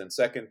first. And then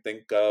second,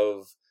 think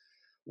of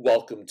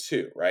Welcome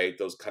to, right?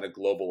 Those kind of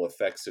global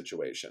effect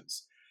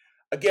situations.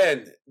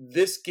 Again,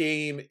 this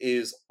game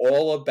is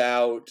all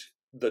about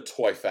the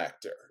toy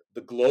factor.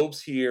 The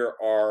globes here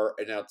are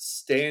an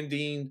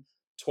outstanding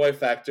toy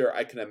factor.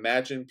 I can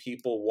imagine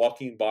people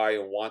walking by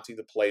and wanting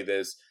to play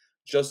this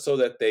just so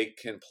that they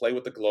can play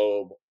with the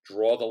globe,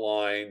 draw the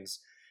lines.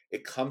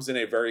 It comes in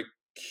a very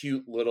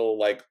cute little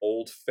like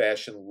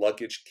old-fashioned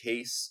luggage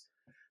case.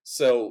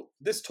 So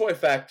this toy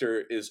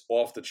factor is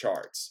off the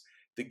charts.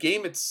 The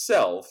game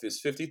itself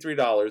is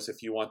 $53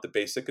 if you want the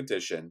basic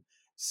edition,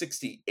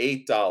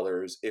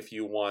 $68 if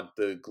you want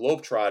the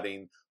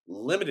Globetrotting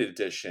limited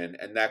edition,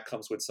 and that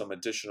comes with some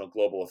additional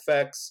global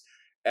effects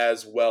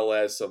as well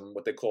as some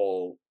what they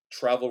call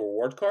travel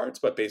reward cards,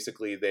 but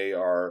basically they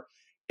are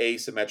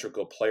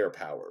asymmetrical player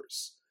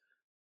powers.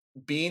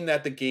 Being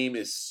that the game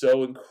is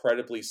so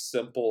incredibly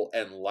simple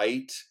and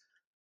light,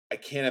 I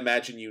can't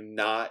imagine you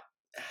not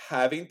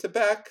having to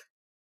back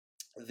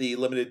the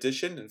limited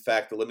edition. In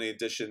fact, the limited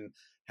edition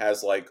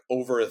has like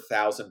over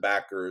 1,000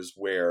 backers,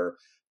 where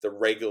the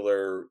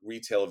regular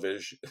retail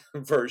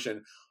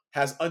version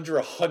has under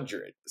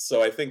 100.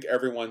 So I think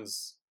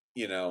everyone's,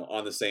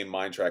 on the same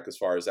mind track as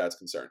far as that's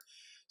concerned.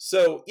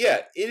 So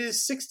yeah, it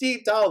is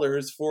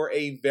 $68 for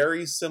a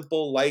very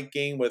simple light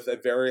game with a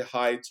very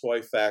high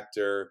toy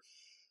factor.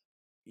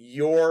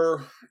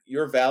 Your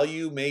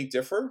value may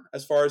differ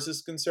as far as this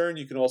is concerned.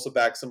 You can also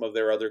back some of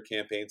their other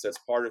campaigns that's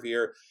part of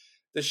here.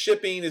 The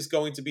shipping is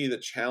going to be the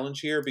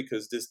challenge here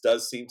because this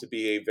does seem to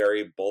be a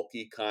very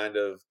bulky kind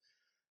of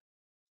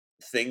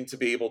thing to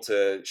be able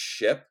to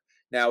ship.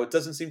 Now, it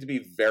doesn't seem to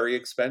be very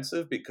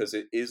expensive because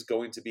it is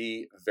going to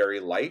be very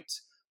light,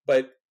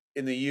 but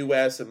in the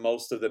US and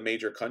most of the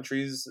major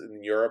countries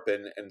in Europe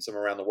and some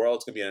around the world,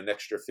 it's going to be an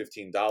extra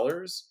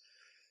 $15.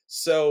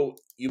 So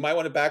you might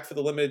want to back for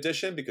the limited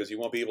edition because you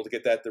won't be able to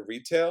get that at the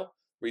retail.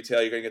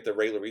 Retail, you're going to get the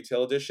regular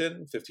retail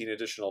edition. $15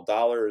 additional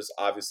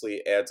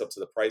obviously adds up to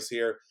the price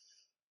here.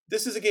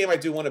 This is a game I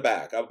do want to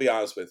back. I'll be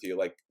honest with you.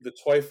 Like, the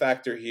toy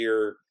factor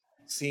here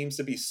seems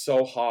to be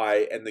so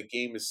high, and the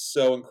game is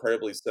so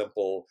incredibly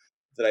simple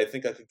that I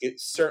think I could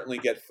certainly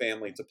get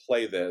family to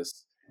play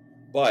this.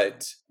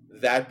 But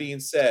that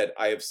being said,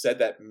 I have said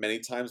that many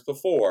times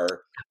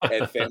before,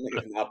 and family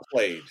have not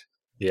played.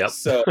 Yep.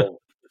 So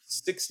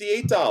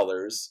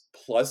 $68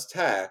 plus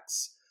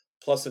tax,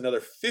 plus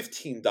another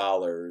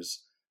 $15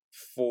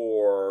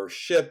 for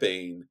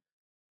shipping.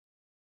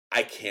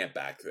 I can't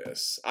back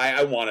this.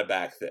 I want to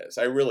back this.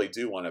 I really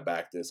do want to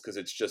back this because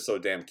it's just so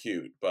damn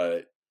cute.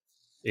 But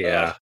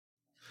Yeah.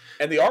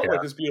 and the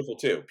artwork is beautiful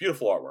too.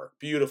 Beautiful artwork.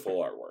 Beautiful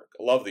artwork.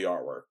 I love the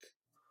artwork.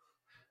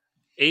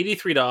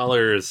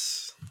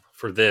 $83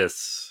 for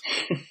this,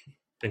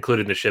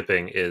 including the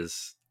shipping,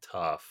 is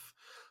tough.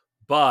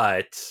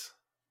 But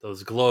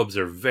those globes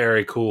are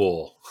very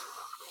cool.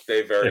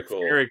 They're very cool.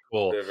 Very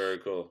cool. They're very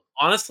cool.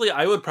 Honestly,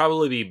 I would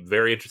probably be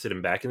very interested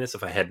in backing this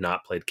if I had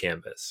not played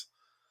Canvas.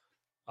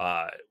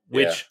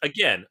 Which,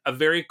 again, a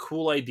very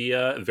cool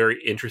idea, a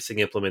very interesting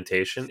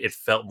implementation. It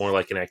felt more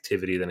like an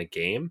activity than a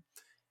game.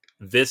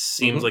 This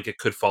seems like it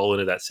could fall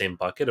into that same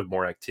bucket of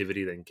more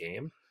activity than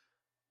game.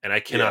 And I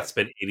cannot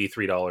spend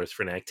 $83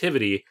 for an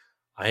activity.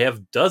 I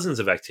have dozens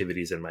of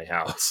activities in my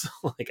house.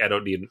 Like, I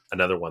don't need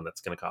another one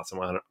that's going to cost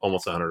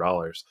almost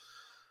 $100.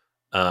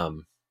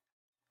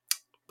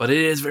 But it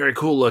is very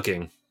cool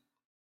looking.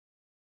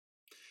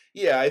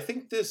 Yeah, I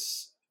think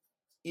this.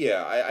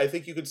 Yeah, I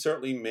think you could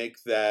certainly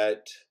make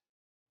that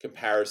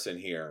comparison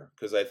here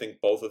because I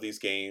think both of these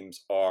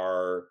games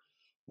are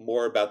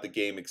more about the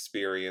game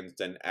experience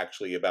than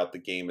actually about the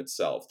game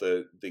itself.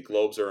 The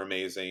globes are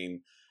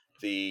amazing.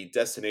 The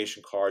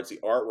destination cards,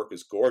 the artwork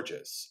is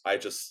gorgeous. I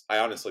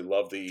honestly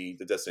love the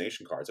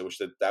destination cards. I wish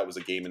that was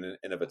a game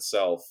in of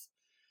itself.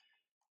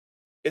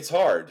 It's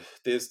hard.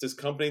 This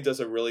company does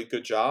a really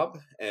good job,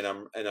 and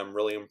I'm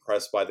really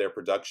impressed by their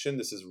production.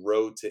 This is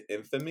Road to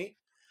Infamy.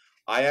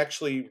 I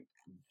actually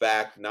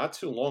back not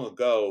too long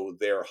ago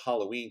their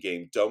Halloween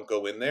game, Don't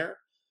Go In There.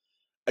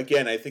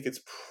 Again, I think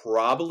it's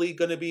probably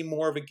going to be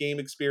more of a game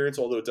experience,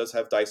 although it does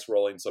have dice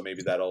rolling, so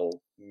maybe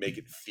that'll make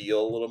it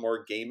feel a little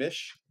more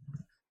game-ish.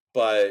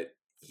 But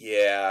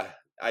yeah,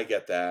 I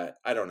get that.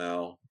 I don't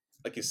know.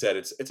 Like you said,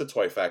 it's a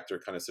toy factor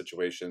kind of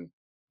situation.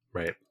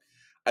 Right.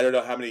 I don't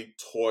know how many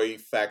toy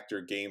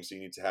factor games you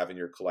need to have in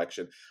your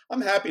collection.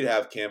 I'm happy to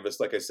have Canvas,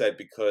 like I said,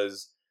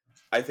 because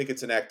I think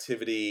it's an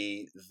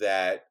activity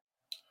that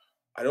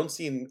I don't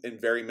see in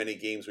very many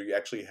games where you're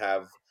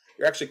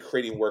actually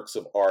creating works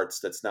of arts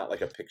that's not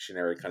like a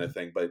Pictionary kind of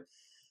thing. But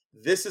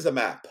this is a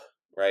map,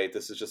 right?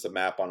 This is just a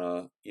map on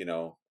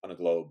a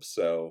globe.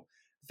 So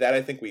that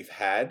I think we've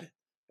had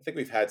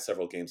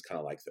several games kind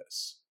of like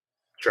this.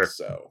 Sure.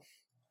 So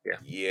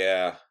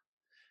yeah.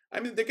 I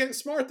mean, they're getting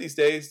smart these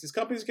days. These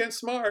companies are getting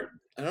smart.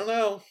 I don't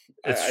know.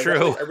 It's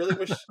true. I really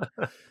wish.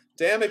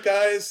 Damn it,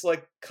 guys!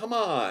 Like, come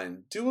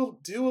on, do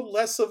a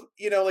less of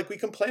like we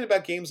complain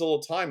about games all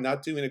the time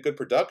not doing a good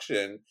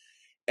production,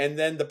 and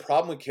then the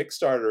problem with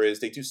Kickstarter is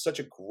they do such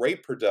a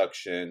great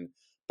production,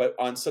 but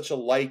on such a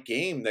light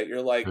game that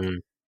you're like,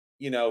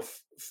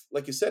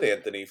 like you said,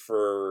 Anthony,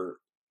 for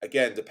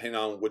again, depending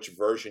on which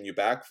version you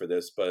back for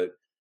this, but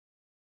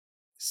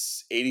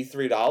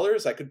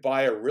 $83, I could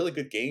buy a really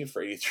good game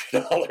for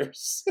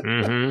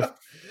 $83.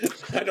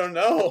 I don't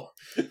know.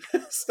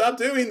 Stop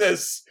doing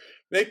this.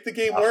 Make the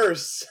game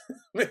worse.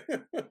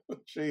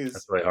 Jeez.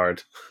 That's really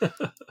hard.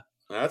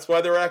 That's why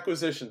there are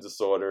acquisition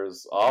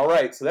disorders. All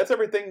right, so that's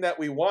everything that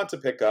we want to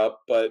pick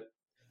up, but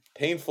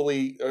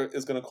painfully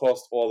is going to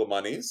cost all the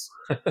monies.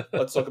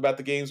 Let's talk about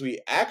the games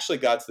we actually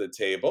got to the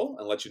table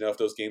and let you know if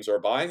those games are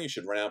a buy and you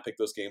should run out and pick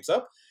those games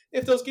up.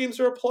 If those games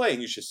are a play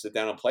and you should sit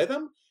down and play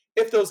them.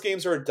 If those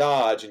games are a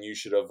dodge and you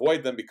should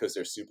avoid them because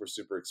they're super,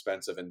 super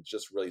expensive and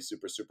just really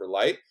super, super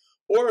light.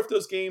 Or if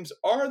those games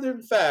are,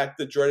 in fact,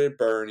 the dreaded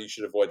burn, you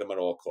should avoid them at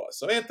all costs.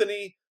 So,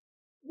 Anthony,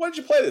 what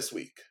did you play this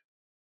week?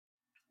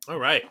 All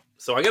right.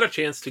 So I got a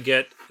chance to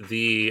get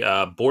the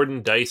Board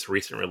and Dice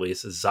recent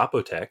release,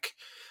 Zapotec,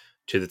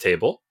 to the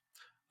table.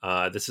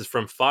 This is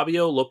from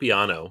Fabio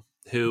Lopiano,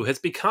 who has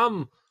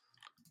become,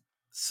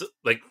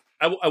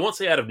 I won't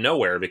say out of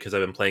nowhere because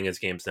I've been playing his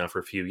games now for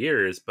a few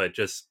years, but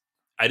just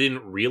I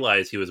didn't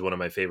realize he was one of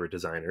my favorite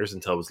designers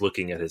until I was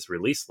looking at his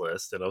release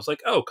list. And I was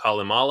like, oh,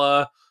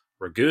 Kalimala,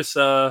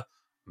 Ragusa,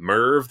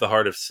 Merv, The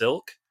Heart of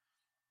Silk.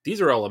 These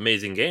are all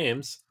amazing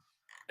games.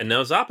 And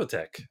now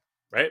Zapotec,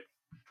 right?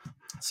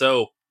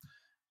 So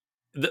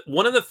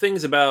one of the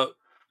things about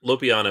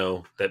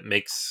Lopiano that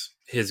makes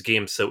his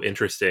games so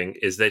interesting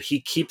is that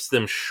he keeps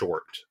them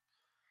short,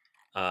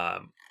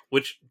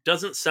 which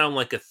doesn't sound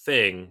like a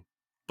thing,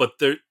 but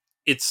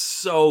it's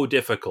so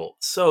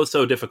difficult, so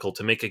difficult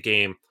to make a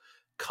game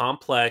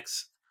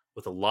complex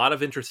with a lot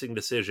of interesting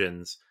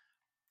decisions,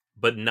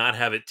 but not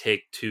have it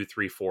take 2,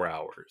 3, 4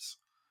 hours.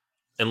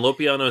 And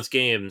Lopiano's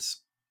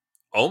games,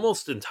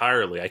 almost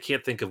entirely, I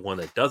can't think of one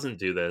that doesn't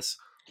do this,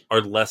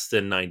 are less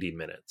than 90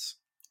 minutes.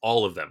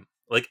 All of them.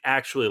 Like,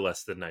 actually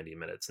less than 90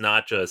 minutes.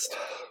 Not just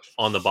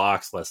on the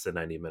box less than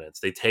 90 minutes.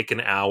 They take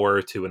an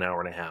hour to an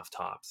hour and a half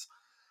tops.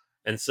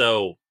 And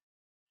so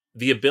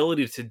the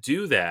ability to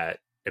do that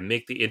and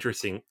make the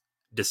interesting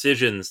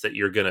decisions that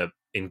you're going to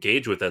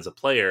engage with as a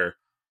player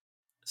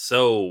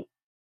so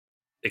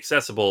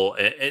accessible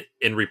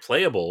and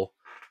replayable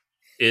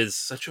is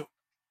such an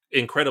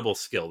incredible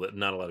skill that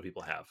not a lot of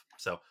people have.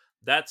 So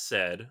that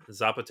said,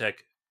 Zapotec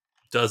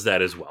does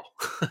that as well.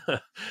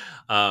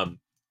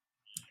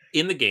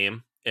 In the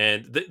game,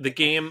 and the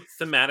game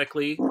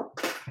thematically,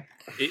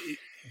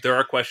 there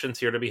are questions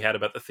here to be had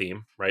about the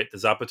theme, right? The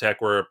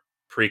Zapotec were a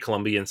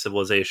pre-Columbian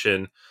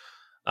civilization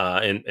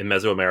in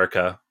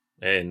Mesoamerica,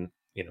 and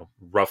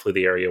roughly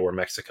the area where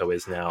Mexico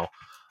is now,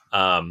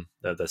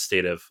 the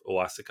state of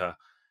Oaxaca.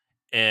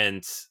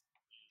 And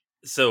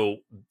so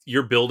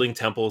you're building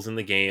temples in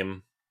the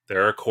game.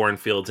 There are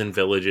cornfields and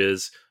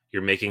villages.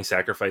 You're making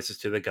sacrifices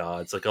to the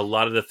gods. Like a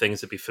lot of the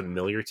things that be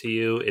familiar to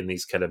you in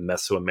these kind of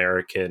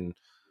Mesoamerican,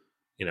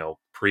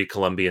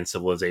 pre-Columbian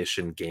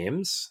civilization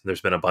games.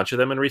 There's been a bunch of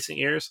them in recent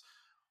years.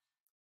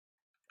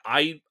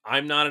 I'm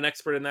not an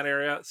expert in that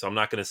area, so I'm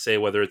not going to say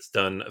whether it's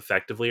done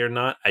effectively or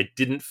not. I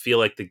didn't feel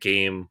like the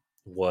game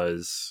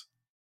was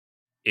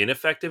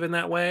ineffective in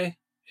that way.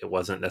 It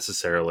wasn't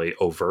necessarily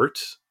overt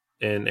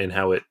in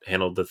how it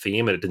handled the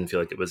theme, and it didn't feel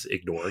like it was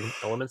ignoring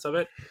elements of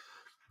it.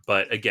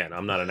 But again,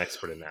 I'm not an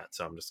expert in that,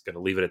 so I'm just going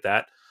to leave it at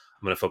that.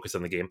 I'm going to focus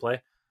on the gameplay.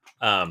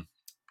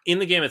 In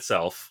the game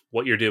itself,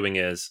 what you're doing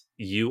is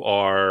you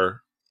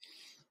are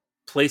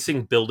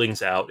placing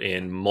buildings out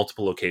in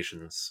multiple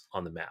locations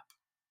on the map,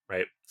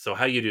 right? So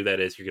how you do that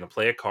is you're going to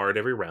play a card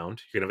every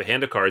round. You're going to have a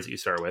hand of cards that you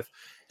start with,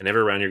 and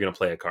every round you're going to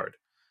play a card.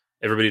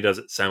 Everybody does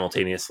it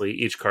simultaneously.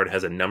 Each card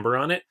has a number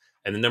on it,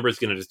 and the number is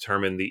going to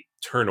determine the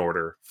turn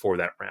order for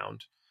that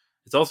round.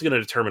 It's also going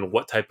to determine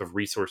what type of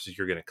resources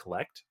you're going to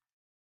collect.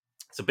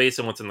 So based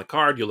on what's in the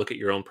card, you'll look at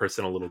your own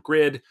personal little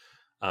grid.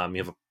 You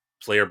have a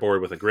player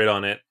board with a grid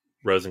on it,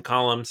 rows and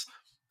columns,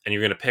 and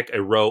you're going to pick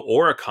a row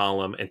or a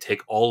column and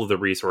take all of the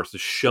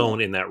resources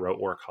shown in that row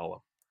or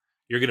column.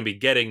 You're going to be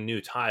getting new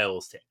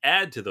tiles to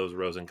add to those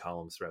rows and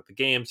columns throughout the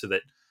game so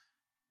that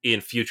in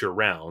future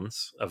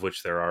rounds, of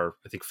which there are,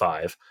 I think,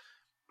 5,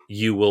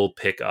 you will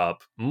pick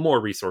up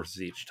more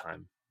resources each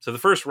time. So the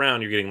first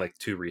round, you're getting like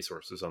 2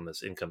 resources on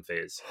this income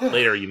phase.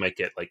 Later, you might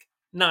get like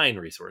 9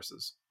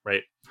 resources,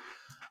 right?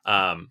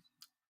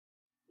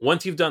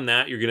 Once you've done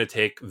that, you're going to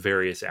take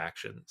various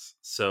actions.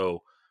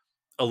 So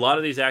a lot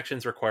of these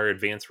actions require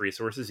advanced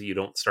resources that you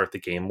don't start the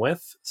game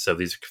with. So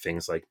these are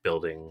things like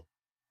building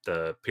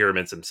the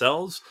pyramids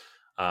themselves,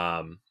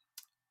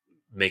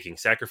 making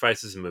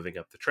sacrifices and moving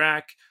up the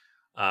track,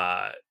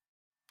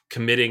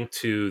 committing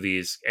to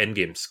these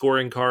endgame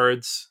scoring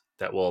cards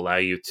that will allow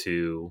you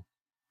to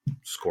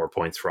score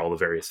points for all the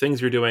various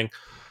things you're doing.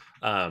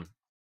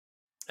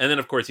 And then,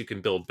 of course, you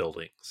can build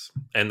buildings.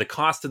 And the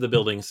cost of the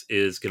buildings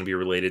is going to be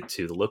related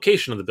to the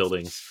location of the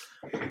buildings.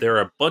 There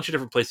are a bunch of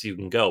different places you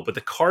can go, but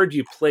the card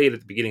you played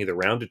at the beginning of the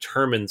round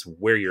determines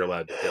where you're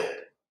allowed to build.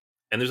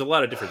 And there's a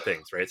lot of different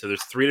things, right? So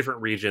there's 3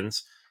 different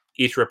regions,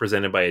 each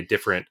represented by a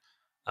different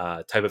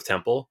type of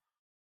temple.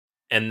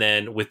 And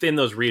then within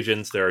those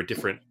regions, there are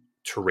different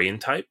terrain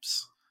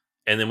types.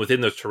 And then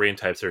within those terrain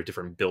types, there are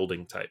different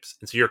building types.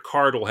 And so your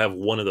card will have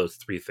one of those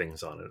 3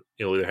 things on it.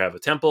 You'll either have a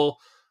temple,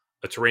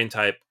 a terrain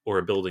type, or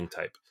a building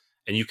type.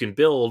 And you can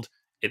build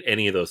in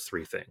any of those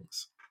 3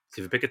 things.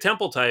 So if you pick a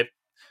temple type,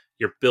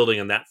 you're building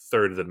on that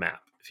third of the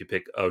map. If you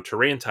pick a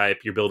terrain type,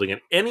 you're building in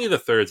any of the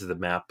thirds of the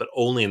map, but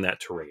only in that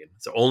terrain.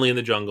 So only in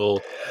the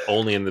jungle,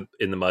 only in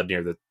the mud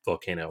near the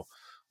volcano,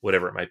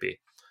 whatever it might be.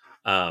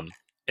 And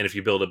if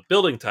you build a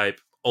building type,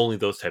 only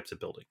those types of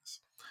buildings.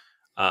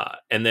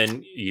 And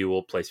then you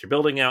will place your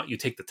building out. You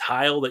take the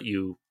tile that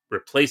you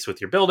replace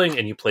with your building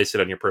and you place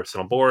it on your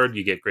personal board.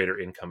 You get greater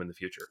income in the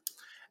future.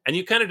 And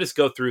you kind of just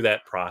go through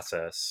that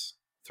process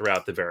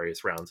throughout the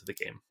various rounds of the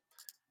game.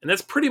 And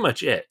that's pretty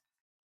much it,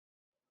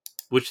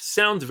 which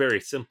sounds very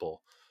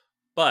simple.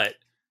 But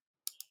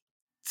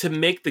to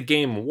make the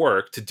game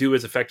work, to do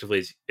as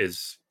effectively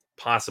as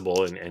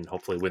possible and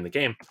hopefully win the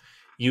game,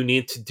 you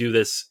need to do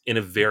this in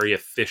a very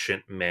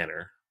efficient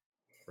manner,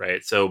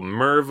 right? So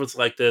Merv was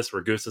like this,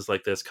 Ragus is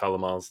like this,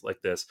 Kalamal's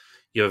like this.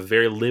 You have a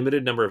very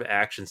limited number of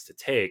actions to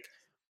take,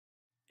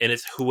 and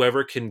it's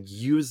whoever can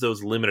use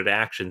those limited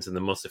actions in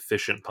the most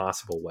efficient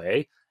possible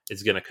way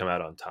is going to come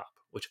out on top,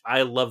 which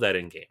I love that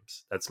in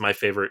games. That's my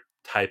favorite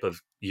type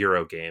of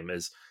Euro game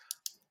is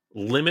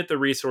limit the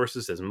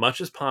resources as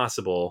much as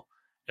possible,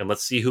 and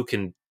let's see who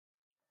can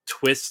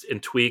twist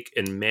and tweak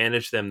and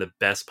manage them the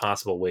best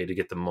possible way to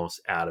get the most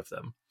out of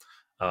them.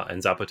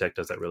 And Zapotec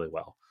does that really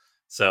well.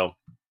 So,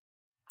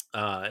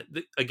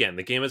 again,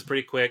 the game is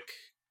pretty quick.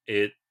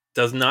 It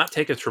does not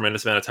take a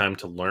tremendous amount of time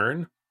to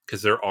learn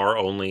because there are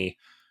only,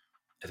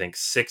 I think,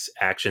 6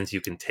 actions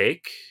you can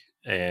take,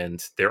 and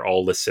they're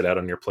all listed out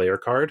on your player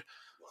card.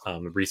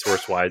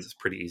 Resource-wise, it's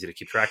pretty easy to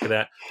keep track of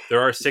that.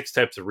 There are 6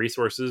 types of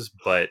resources,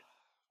 but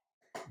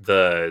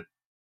the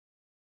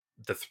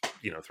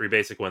 3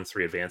 basic ones,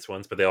 3 advanced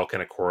ones, but they all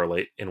kind of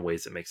correlate in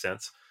ways that make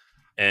sense.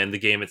 And the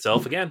game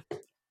itself, again,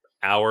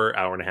 hour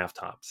and a half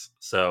tops.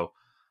 So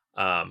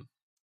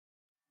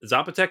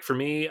Zapotec for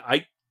me,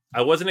 I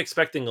wasn't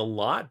expecting a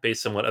lot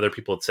based on what other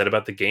people had said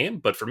about the game,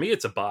 but for me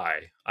it's a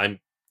buy. And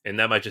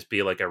that might just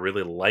be like I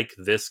really like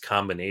this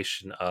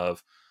combination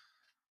of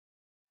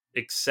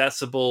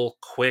accessible,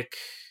 quick,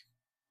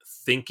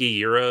 thinky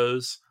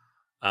Euros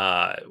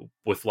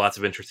with lots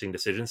of interesting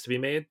decisions to be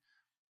made.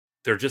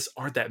 There just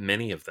aren't that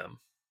many of them.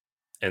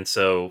 And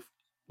so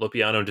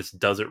Lopiano just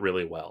does it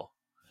really well.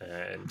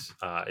 And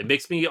it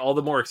makes me all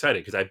the more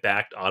excited because I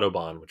backed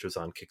Autobahn, which was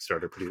on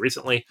Kickstarter pretty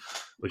recently,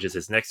 which is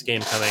his next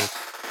game coming.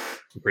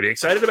 I'm pretty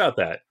excited about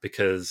that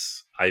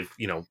because I've,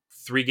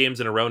 3 games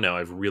in a row now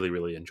I've really,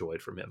 really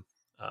enjoyed from him.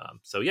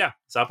 So yeah,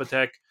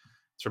 Zapotec.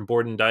 It's from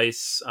Board and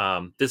Dice.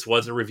 This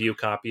was a review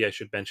copy. I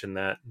should mention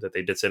that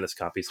they did send us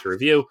copies to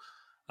review.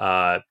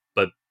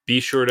 But be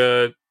sure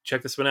to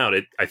check this one out.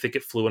 I think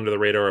it flew under the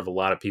radar of a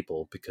lot of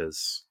people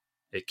because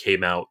it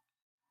came out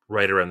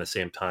right around the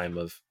same time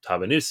of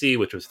Tabanusi,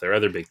 which was their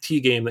other big T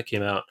game that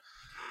came out.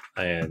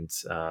 And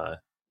I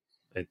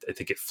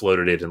think it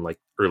floated it in like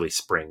early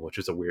spring, which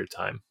is a weird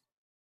time.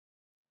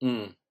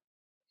 Mm.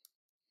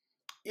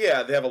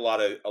 Yeah, they have a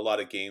lot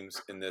of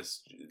games in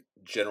this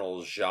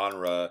general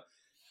genre,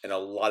 and a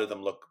lot of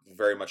them look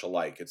very much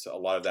alike. It's a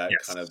lot of that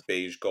Yes. kind of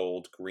beige,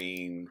 gold,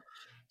 green.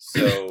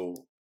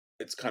 So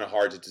it's kind of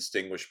hard to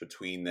distinguish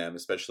between them,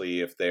 especially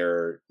if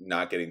they're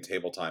not getting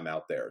table time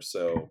out there.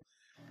 So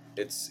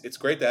it's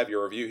great to have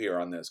your review here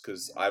on this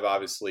because I've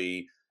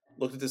obviously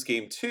looked at this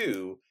game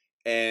too.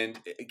 And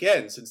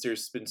again, since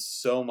there's been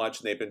so much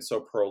and they've been so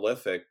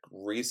prolific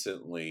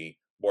recently,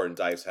 more than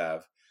Dice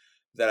have,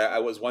 that I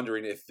was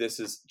wondering if this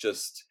is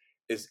just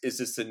is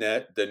this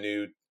the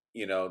new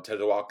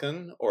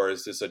Teotihuacan, or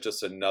is this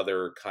just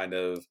another kind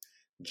of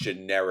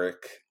generic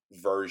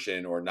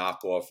version or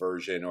knockoff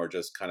version, or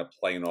just kind of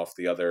playing off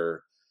the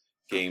other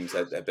games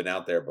that have been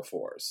out there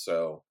before?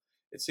 So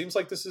it seems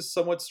like this is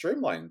somewhat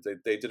streamlined.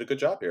 They did a good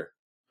job here.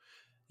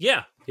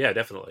 Yeah,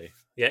 definitely.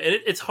 Yeah, and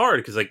it's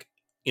hard because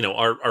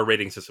our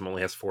rating system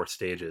only has 4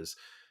 stages.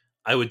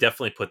 I would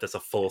definitely put this a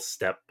full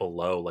step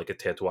below like a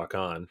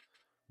Teotihuacan,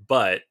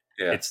 but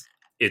Yeah,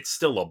 it's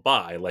still a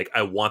buy. Like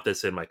I want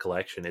this in my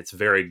collection. It's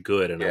very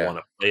good, and I yeah. want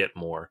to play it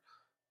more.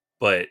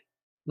 But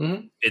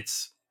Mm-hmm.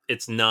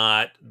 it's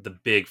not the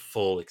big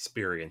full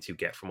experience you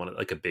get from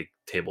like a big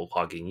table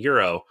hogging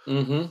Euro.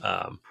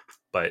 Mm-hmm.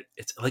 But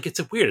it's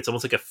a weird. It's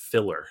almost like a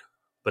filler,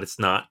 but it's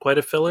not quite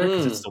a filler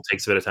because it still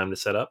takes a bit of time to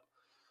set up.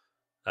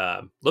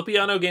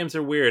 Lupiano games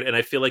are weird, and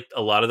I feel like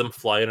a lot of them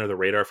fly under the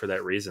radar for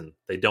that reason.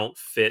 They don't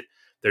fit.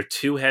 They're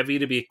too heavy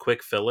to be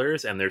quick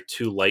fillers, and they're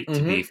too light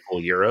to be full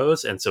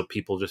Euros, and so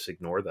people just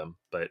ignore them.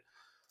 But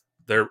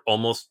they're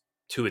almost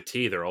to a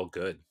T. They're all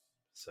good.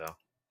 So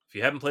if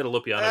you haven't played a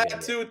Lupiano game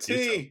yet, To a do so.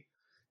 T.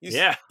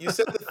 Yeah, You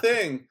said the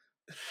thing.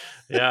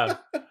 yeah.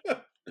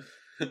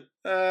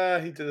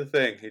 He did a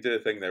thing. He did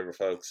a thing there,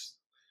 folks.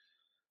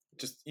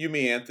 Just you,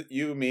 me,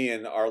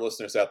 and our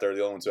listeners out there are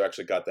the only ones who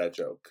actually got that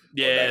joke.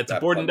 Yeah, it's a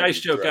Board and Dice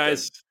joke,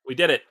 guys. We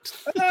did it.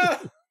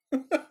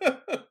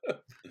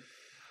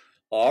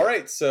 All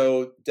right,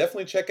 so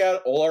definitely check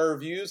out all our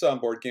reviews on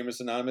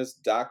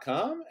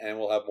BoardGamersAnonymous.com, and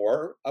we'll have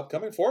more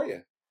upcoming for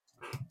you.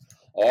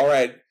 All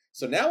right,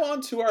 so now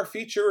on to our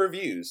feature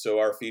reviews. So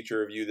our feature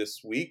review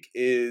this week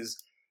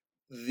is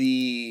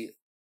the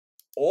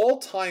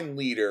all-time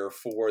leader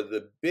for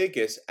the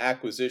biggest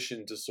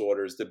acquisition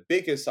disorders, the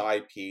biggest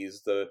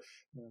IPs, the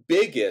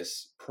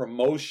biggest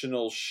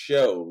promotional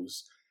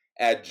shows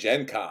at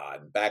Gen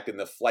Con back in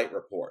the Flight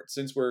Report.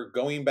 Since we're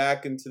going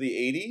back into the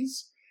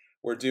 80s,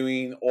 we're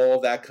doing all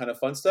that kind of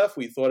fun stuff.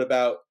 We thought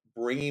about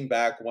bringing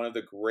back one of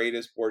the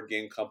greatest board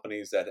game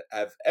companies that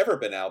have ever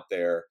been out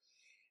there.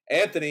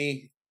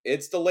 Anthony,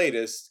 it's the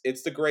latest,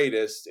 it's the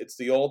greatest, it's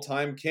the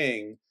all-time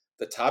king,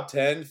 the top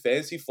 10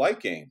 Fantasy Flight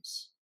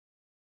games.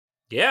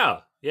 Yeah.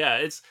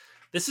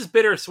 This is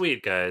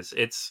bittersweet, guys.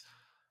 It's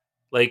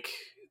like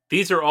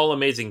these are all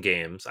amazing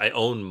games. I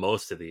own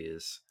most of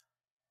these.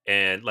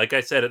 And like I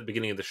said at the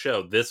beginning of the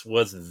show, this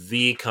was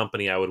the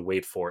company I would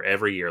wait for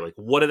every year. Like,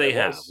 what do they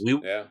have?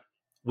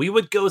 We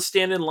would go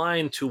stand in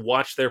line to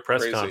watch their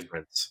press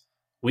conference.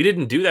 We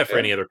didn't do that for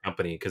any other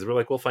company because we're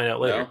like, we'll find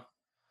out later.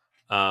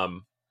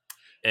 No.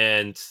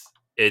 And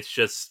it's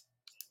just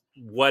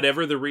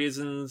whatever the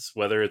reasons,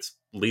 whether it's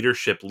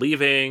leadership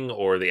leaving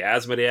or the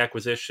Asmodee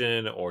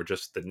acquisition or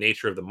just the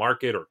nature of the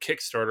market or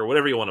Kickstarter,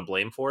 whatever you want to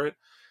blame for it,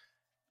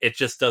 it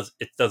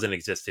doesn't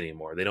exist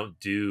anymore. They don't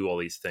do all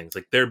these things.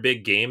 Like their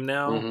big game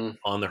now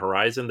on the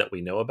horizon that we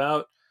know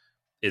about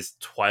is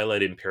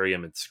Twilight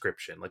Imperium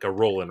Inscription, like a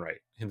roll and write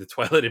in the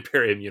Twilight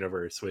Imperium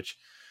universe, which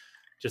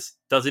just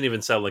doesn't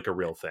even sound like a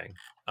real thing.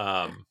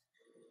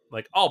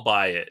 Like I'll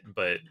buy it,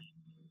 but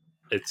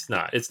it's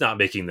not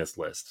making this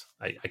list.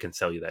 I can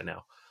tell you that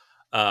now.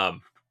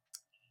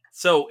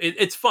 So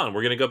it's fun.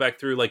 We're going to go back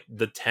through like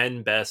the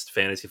 10 best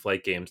Fantasy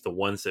Flight games, the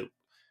ones that,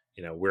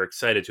 we're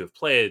excited to have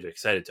played,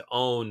 excited to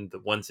own, the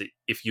ones that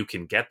if you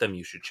can get them,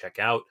 you should check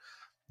out.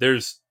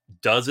 There's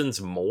dozens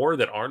more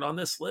that aren't on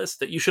this list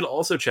that you should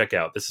also check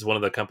out. This is one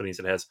of the companies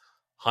that has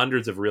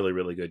hundreds of really,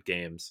 really good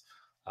games.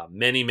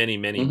 Many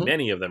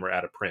of them are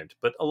out of print,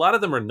 but a lot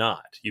of them are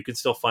not. You can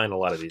still find a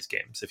lot of these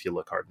games if you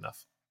look hard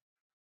enough.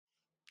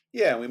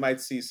 Yeah, we might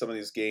see some of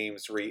these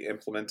games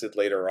re-implemented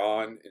later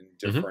on in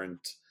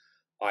different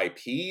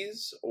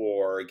IPs,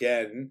 or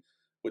again,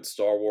 with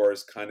Star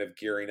Wars kind of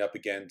gearing up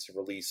again to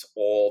release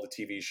all the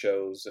TV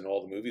shows and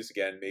all the movies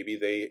again, maybe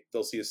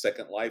they'll see a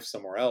second life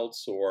somewhere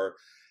else, or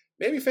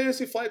maybe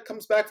Fantasy Flight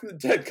comes back from the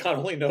dead. God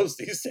only knows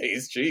these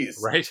days. Jeez.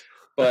 Right.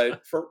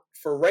 But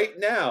for right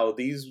now,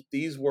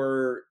 these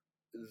were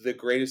the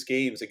greatest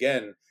games.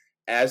 Again,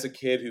 as a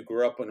kid who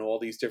grew up on all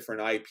these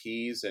different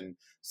IPs, and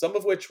some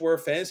of which were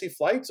Fantasy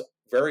Flight's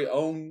very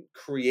own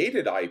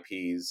created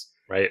IPs,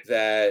 Right.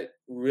 that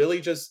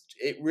really just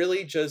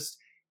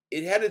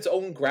it had its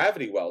own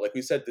gravity well. Like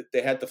we said, that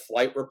they had the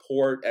flight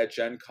report at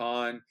Gen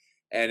Con,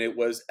 and it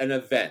was an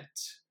event.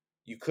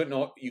 You couldn't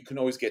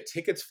always get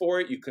tickets for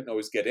it. You couldn't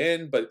always get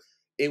in, but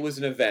it was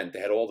an event. They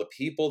had all the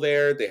people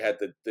there. They had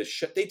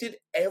they did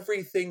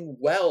everything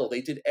well.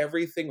 They did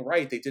everything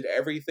right. They did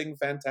everything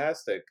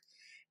fantastic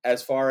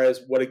as far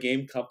as what a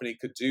game company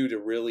could do to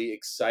really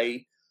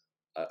excite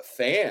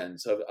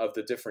fans of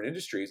the different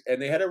industries.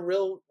 And they had a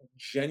real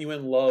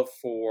genuine love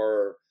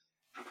for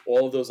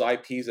all of those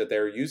IPs that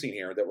they're using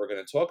here that we're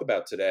going to talk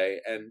about today,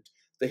 and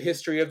the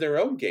history of their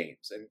own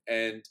games.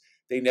 And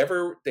they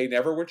never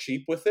were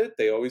cheap with it.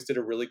 They always did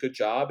a really good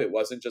job. It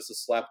wasn't just a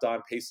slapped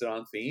on, pasted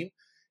on theme.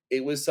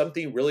 It was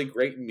something really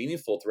great and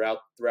meaningful throughout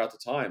the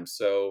time.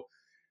 So,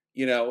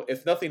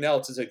 if nothing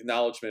else, it's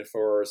acknowledgement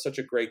for such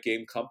a great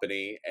game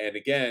company. And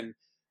again,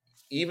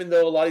 even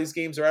though a lot of these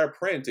games are out of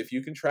print, if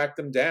you can track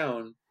them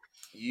down,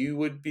 you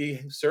would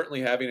be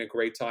certainly having a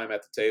great time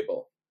at the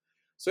table.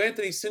 So,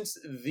 Anthony, since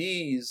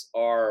these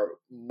are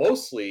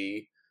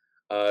mostly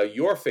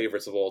your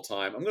favorites of all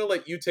time, I'm going to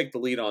let you take the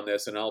lead on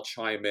this, and I'll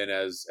chime in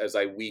as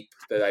I weep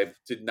that I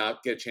did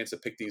not get a chance to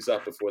pick these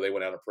up before they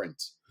went out of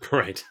print.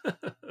 Right.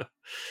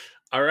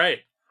 All right.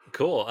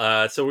 Cool.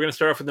 So we're going to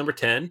start off with number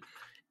 10.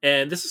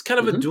 And this is kind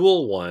of a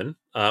dual one.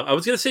 I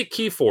was going to say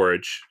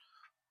Keyforge,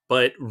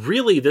 but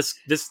really this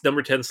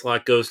number 10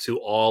 slot goes to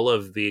all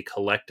of the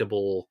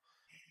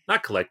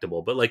not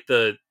collectible, but like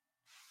the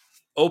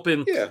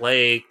open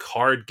play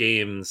card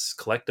games,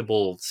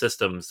 collectible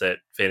systems that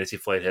Fantasy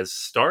Flight has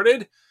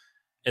started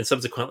and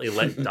subsequently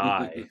let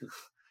die.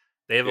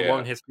 They have a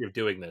long history of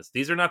doing this.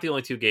 These are not the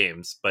only two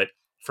games, but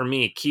for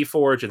me,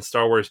 Keyforge and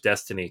Star Wars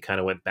Destiny kind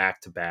of went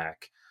back to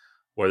back,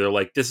 where they're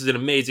like, this is an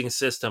amazing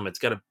system. It's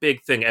got a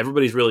big thing.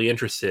 Everybody's really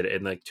interested.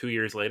 And like 2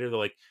 years later, they're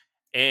like,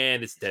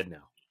 and it's dead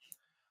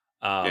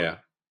now.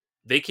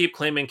 They keep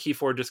claiming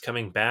Keyforge is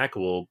coming back.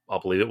 I'll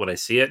believe it when I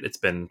see it. It's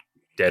been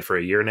dead for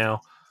a year now.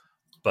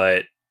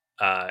 But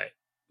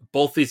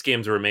both these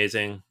games are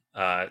amazing.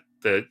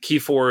 The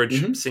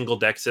Keyforge single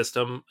deck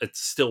system,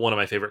 it's still one of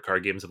my favorite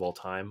card games of all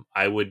time.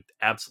 I would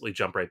absolutely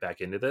jump right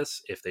back into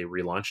this if they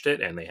relaunched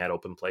it and they had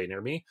open play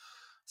near me.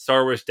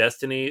 Star Wars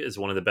Destiny is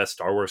one of the best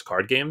Star Wars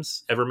card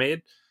games ever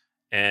made.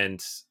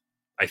 And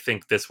I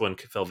think this one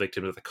fell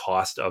victim to the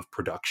cost of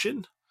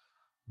production.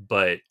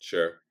 But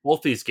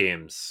both these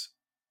games,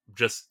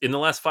 just in the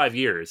last 7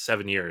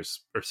 years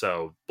or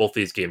so, both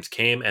these games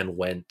came and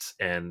went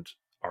and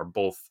are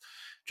both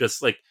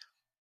just like,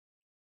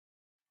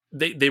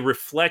 they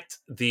reflect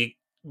the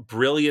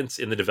brilliance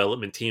in the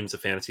development teams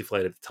of Fantasy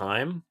Flight at the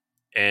time,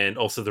 and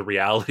also the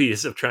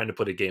realities of trying to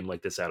put a game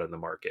like this out in the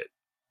market.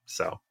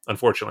 So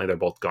unfortunately, they're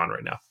both gone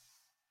right now.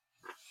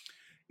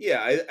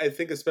 Yeah, I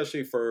think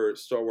especially for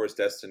Star Wars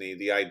Destiny,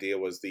 the idea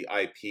was the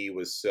IP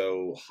was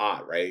so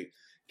hot, right?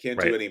 Can't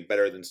do any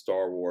better than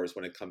Star Wars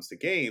when it comes to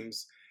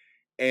games.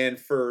 And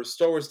for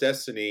Star Wars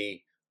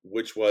Destiny,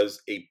 which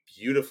was a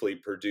beautifully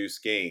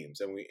produced games,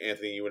 and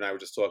Anthony, you and I were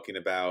just talking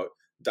about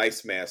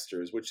Dice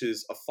Masters, which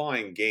is a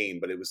fine game,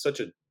 but it was such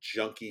a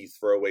junky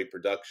throwaway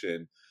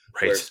production,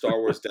 where Star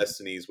Wars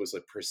Destinies was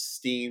a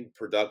pristine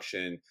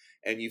production,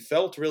 and you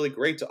felt really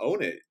great to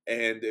own it.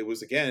 And it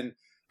was, again,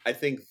 I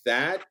think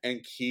that and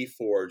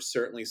Keyforge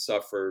certainly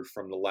suffered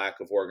from the lack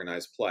of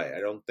organized play. I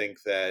don't think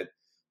that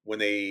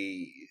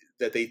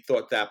they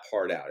thought that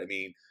part out. I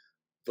mean,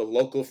 the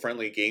local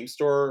friendly game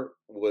store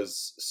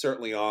was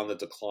certainly on the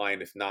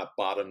decline, if not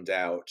bottomed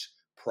out,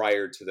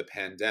 prior to the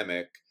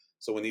pandemic.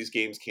 So when these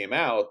games came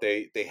out,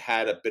 they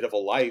had a bit of a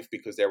life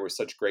because there were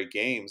such great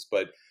games,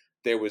 but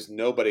there was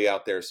nobody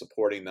out there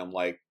supporting them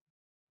like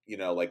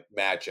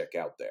Magic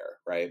out there,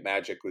 right?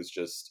 Magic was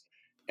just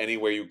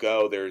anywhere you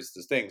go, there's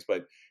these things.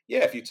 But yeah,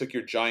 if you took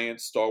your giant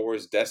Star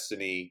Wars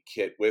Destiny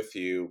kit with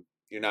you,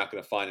 you're not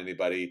going to find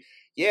anybody.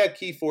 Yeah,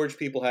 Keyforge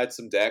people had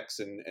some decks,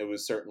 and it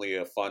was certainly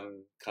a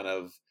fun kind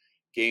of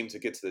game to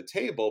get to the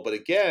table. But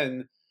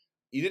again,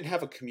 you didn't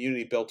have a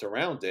community built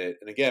around it.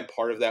 And again,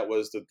 part of that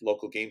was the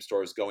local game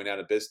stores going out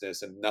of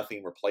business and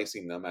nothing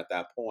replacing them at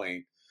that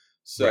point.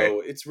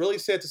 So it's really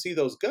sad to see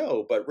those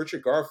go. But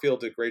Richard Garfield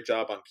did a great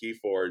job on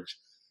Keyforge.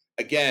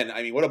 Again,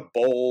 I mean, what a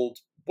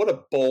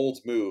bold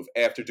move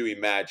after doing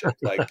Magic.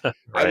 Like,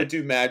 I would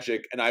do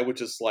Magic and I would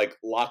just like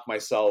lock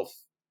myself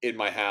in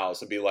my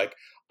house and be like,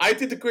 I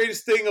did the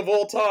greatest thing of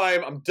all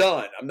time. I'm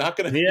done. I'm not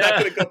gonna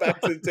go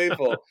back to the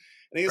table.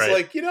 And he's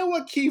like, you know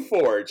what,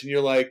 Keyforge? And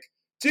you're like,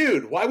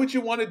 dude, why would you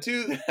want to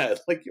do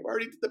that? Like, you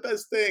already did the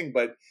best thing.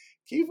 But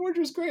Keyforge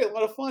was great, a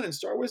lot of fun. And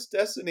Star Wars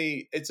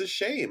Destiny, it's a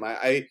shame.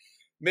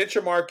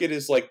 Miniature Market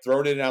is like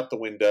throwing it out the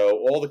window.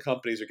 All the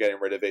companies are getting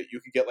rid of it.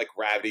 You could get like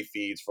gravity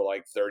feeds for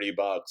like $30,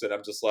 and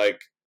I'm just like,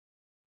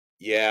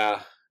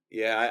 yeah,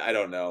 I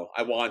don't know.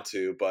 I want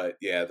to, but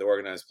yeah, the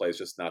organized play is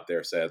just not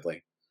there,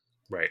 sadly.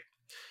 Right.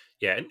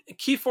 Yeah, and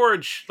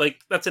Keyforge,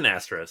 like, that's an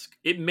asterisk.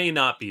 It may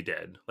not be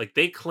dead. Like,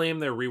 they claim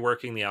they're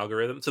reworking the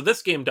algorithm. So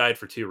this game died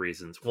for two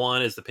reasons.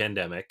 One is the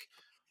pandemic.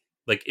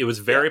 Like, it was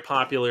Yeah. very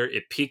popular.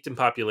 It peaked in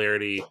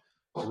popularity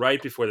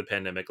right before the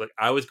pandemic. Like,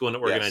 I was going to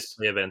organize Yes.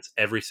 play events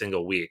every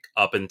single week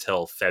up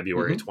until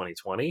February Mm-hmm.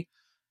 2020.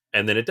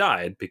 And then it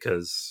died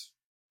because,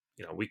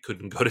 we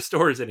couldn't go to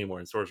stores anymore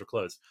and stores were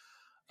closed.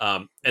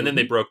 And then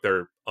they Mm-hmm. broke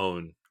their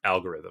own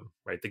algorithm,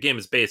 right? The game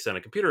is based on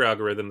a computer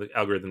algorithm. The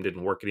algorithm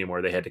didn't work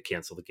anymore. They had to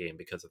cancel the game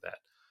because of that.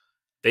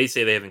 They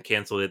say they haven't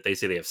canceled it. They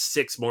say they have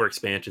 6 more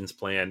expansions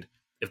planned.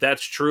 If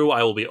that's true,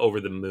 I will be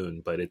over the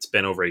moon, but it's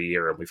been over a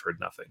year and we've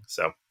heard nothing.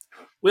 So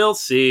we'll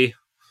see.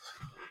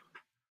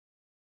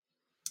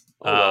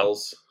 Oh, Um,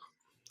 wells.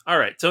 all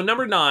right. So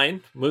moving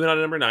on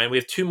to number 9, we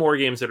have 2 more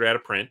games that are out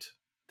of print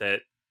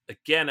that,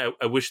 again,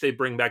 I wish they'd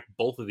bring back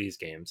both of these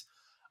games.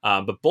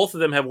 But both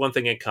of them have one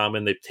thing in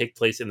common. They take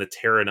place in the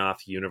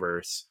Terranoth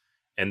universe,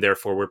 and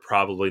therefore we're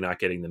probably not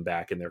getting them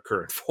back in their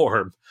current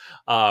form.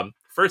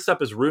 First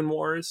up is Rune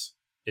Wars,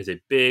 is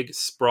a big,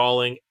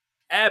 sprawling,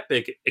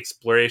 epic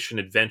exploration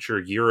adventure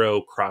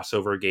Euro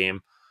crossover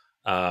game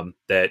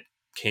that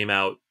came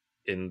out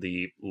in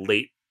the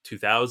late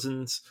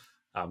 2000s.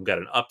 Got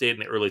an update in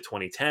the early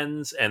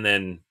 2010s, and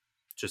then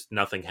just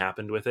nothing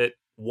happened with it.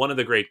 One of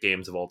the great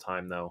games of all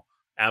time, though.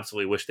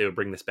 Absolutely wish they would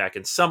bring this back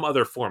in some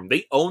other form.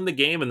 They own the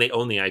game and they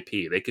own the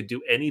IP. They could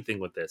do anything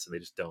with this, and they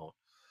just don't.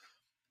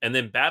 And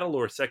then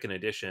Battlelore Second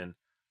Edition.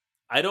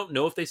 I don't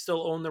know if they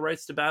still own the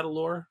rights to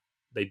Battlelore.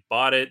 They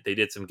bought it. They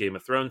did some Game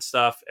of Thrones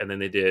stuff, and then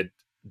they did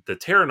the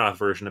Terranoth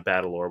version of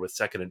Battlelore with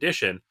Second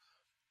Edition,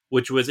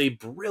 which was a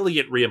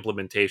brilliant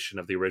reimplementation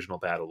of the original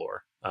Battlelore,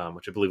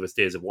 which I believe was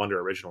Days of Wonder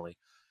originally.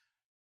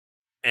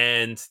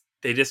 And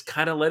they just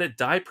kind of let it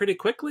die pretty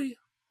quickly.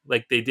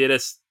 Like they did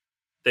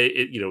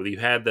you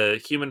had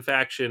the human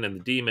faction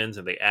and the demons,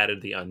 and they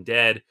added the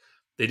undead.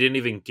 They didn't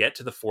even get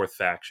to the 4th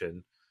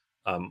faction,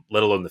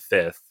 let alone the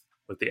 5th,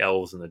 with the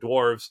elves and the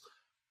dwarves.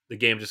 The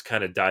game just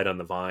kind of died on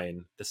the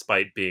vine,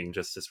 despite being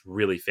just this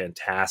really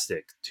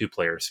fantastic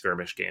 2-player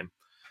skirmish game.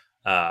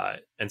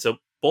 And so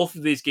both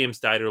of these games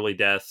died early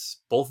deaths.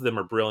 Both of them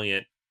are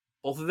brilliant.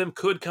 Both of them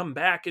could come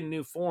back in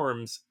new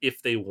forms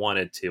if they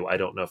wanted to. I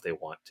don't know if they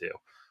want to,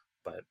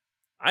 but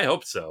I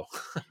hope so.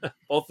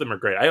 Both of them are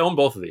great. I own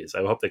both of these. I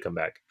hope they come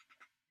back.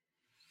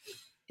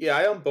 Yeah,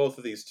 I own both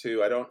of these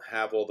too. I don't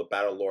have all the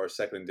Battlelore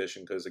Second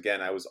Edition because,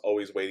 again, I was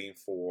always waiting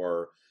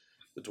for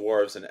the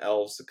dwarves and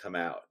elves to come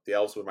out. The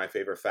elves were my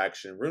favorite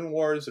faction in Rune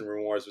Wars, and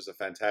Rune Wars was a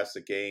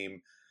fantastic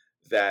game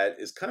that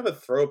is kind of a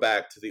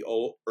throwback to the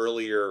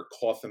earlier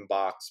coffin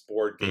box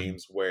board Mm-hmm.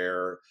 games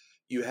where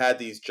you had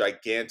these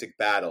gigantic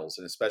battles,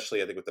 and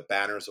especially I think with the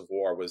Banners of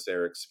War was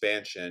their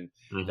expansion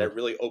Mm-hmm. that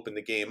really opened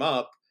the game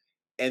up.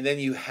 And then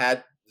you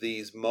had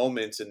these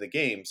moments in the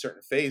game,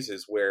 certain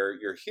phases where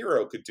your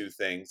hero could do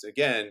things.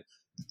 Again,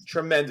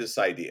 tremendous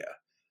idea.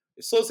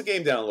 It slows the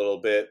game down a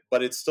little bit,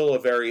 but it's still a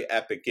very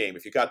epic game.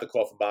 If you got the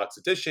Coffin Box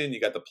edition,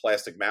 you got the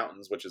Plastic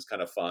Mountains, which is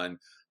kind of fun.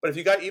 But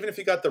even if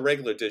you got the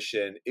regular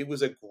edition, it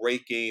was a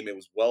great game. It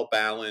was well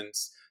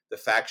balanced. The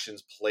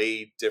factions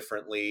played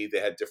differently. They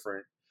had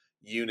different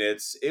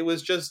units. It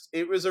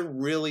was a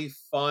really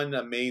fun,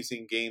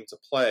 amazing game to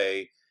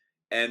play.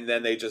 And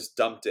then they just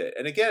dumped it.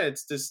 And again,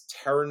 it's this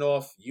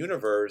Terranoff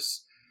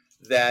universe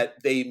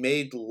that they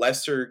made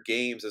lesser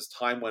games as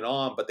time went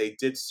on, but they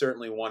did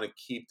certainly want to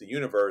keep the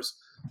universe.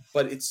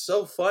 But it's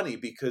so funny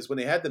because when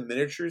they had the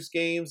miniatures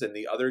games and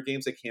the other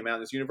games that came out in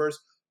this universe,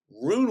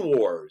 Rune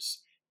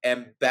Wars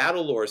and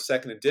Battlelore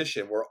Second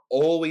Edition were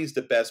always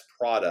the best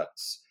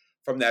products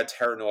from that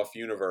Terranoff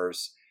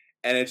universe.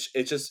 And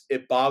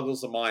it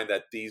boggles the mind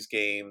that these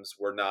games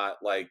were not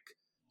like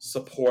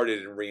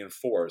supported and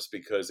reinforced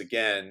because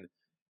again,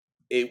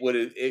 it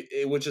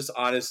would just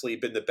honestly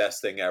been the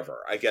best thing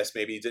ever. I guess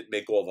maybe you didn't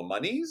make all the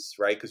monies,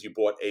 right? Because you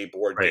bought a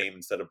board Right. game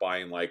instead of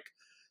buying like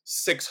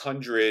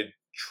 600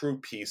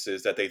 troop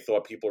pieces that they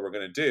thought people were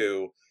going to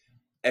do.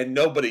 And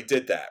nobody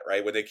did that,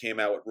 right? When they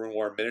came out with Rune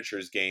War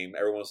Miniatures game,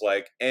 everyone was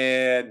like,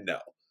 and no.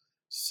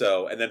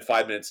 So, and then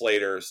 5 minutes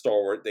later, Star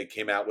Wars, they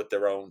came out with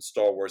their own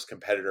Star Wars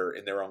competitor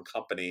in their own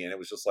company. And it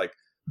was just like,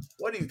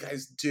 what are you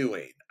guys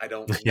doing? I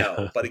don't know.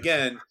 Yeah. But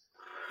again,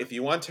 if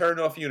you want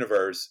Terranoff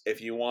Universe, if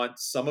you want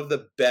some of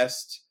the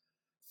best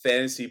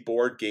fantasy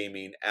board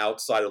gaming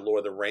outside of Lord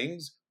of the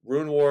Rings,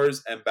 Rune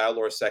Wars and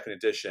Battlelore Second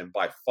Edition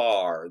by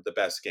far the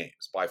best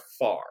games, by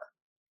far.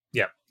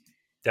 Yeah.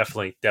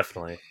 Definitely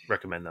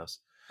recommend those.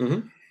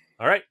 Mm-hmm.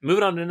 All right,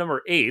 moving on to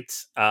number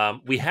 8.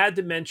 We had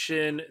to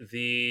mention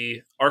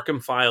the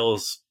Arkham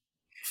Files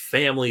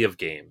family of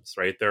games,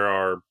 right? There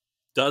are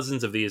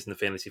dozens of these in the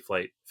Fantasy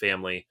Flight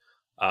family.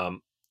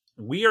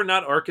 We are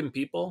not Arkham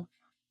people,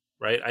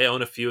 right? I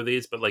own a few of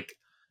these, but like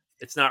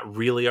it's not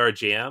really our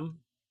jam.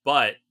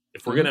 But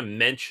if we're gonna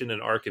mention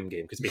an Arkham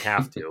game, because we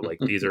have to, like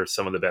these are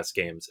some of the best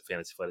games that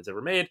Fantasy Flight has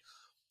ever made.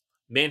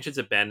 Mansions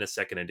of Madness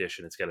Second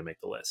Edition, it's got to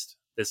make the list.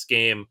 This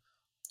game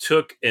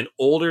took an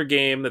older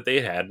game that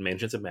they had,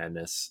 Mansions of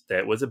Madness,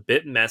 that was a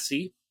bit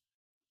messy.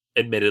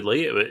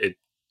 Admittedly, it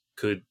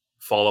could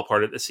fall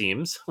apart at the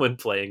seams when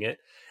playing it.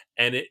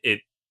 And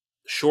it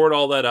shored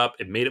all that up.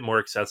 It made it more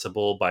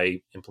accessible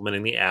by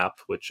implementing the app,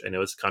 which I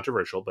know is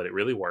controversial, but it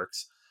really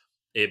works.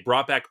 It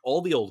brought back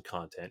all the old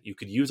content. You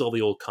could use all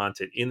the old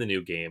content in the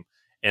new game,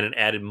 and it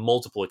added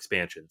multiple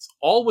expansions,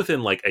 all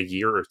within like a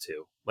year or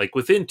two. Like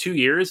within 2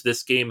 years,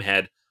 this game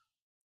had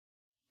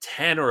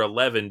 10 or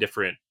 11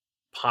 different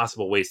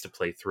possible ways to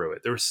play through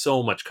it. There was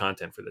so much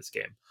content for this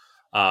game.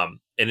 And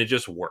it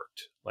just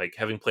worked. Like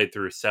having played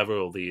through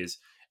several of these,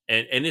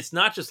 and it's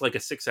not just like a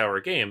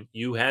 6-hour game.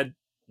 You had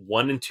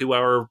 1 and 2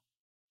 hour,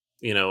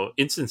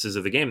 instances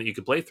of the game that you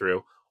could play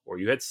through, or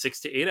you had 6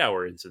 to 8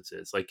 hour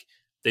instances. Like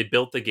they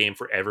built the game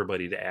for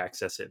everybody to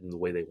access it in the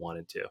way they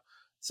wanted to.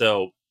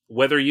 So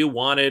whether you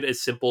wanted a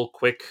simple,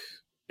 quick,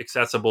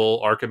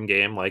 accessible Arkham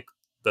game like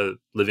the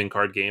living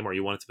card game, or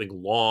you wanted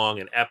something long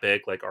and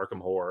epic like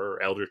Arkham Horror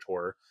or Eldritch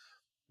Horror,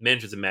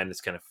 Mansions of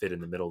Madness kind of fit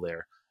in the middle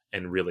there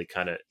and really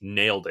kind of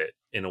nailed it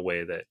in a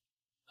way that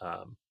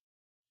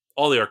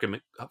all the Arkham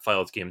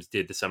Files games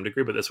did to some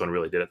degree, but this one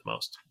really did it the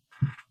most.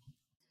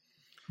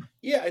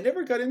 Yeah, I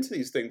never got into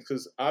these things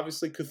because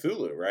obviously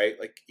Cthulhu, right?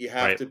 Like you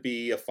have to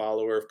be a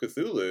follower of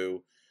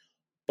Cthulhu.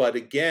 But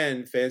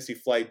again, Fantasy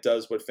Flight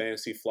does what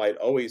Fantasy Flight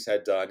always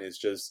had done, is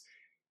just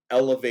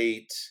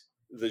elevate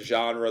the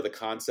genre, the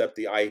concept,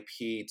 the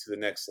IP to the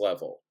next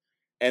level.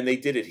 And they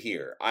did it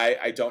here.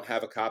 I don't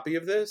have a copy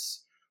of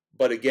this,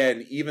 but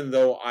again, even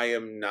though I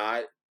am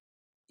not,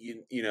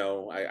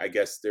 I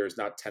guess there's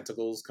not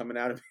tentacles coming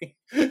out of me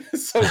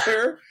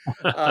somewhere.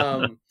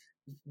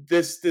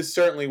 This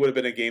certainly would have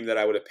been a game that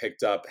I would have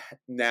picked up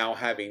now,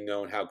 having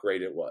known how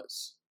great it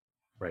was.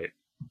 Right.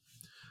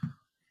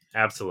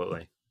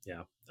 Absolutely.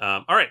 Yeah.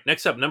 All right.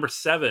 Next up, number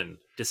 7,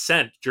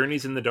 Descent: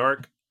 Journeys in the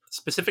Dark,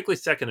 specifically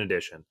second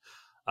edition.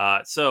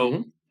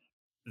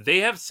 They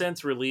have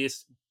since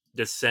released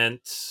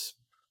Descent,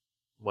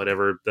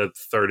 whatever the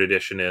third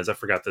edition is. I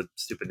forgot the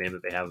stupid name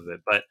that they have of it,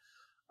 but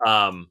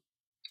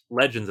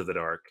Legends of the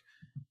Dark.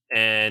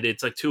 And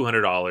it's like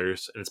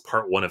 $200, and it's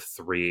part 1 of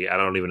 3. I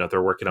don't even know if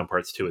they're working on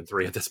parts 2 and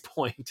 3 at this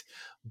point.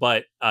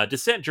 But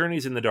Descent: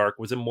 Journeys in the Dark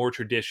was a more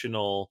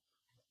traditional,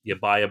 you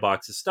buy a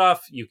box of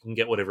stuff, you can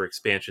get whatever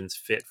expansions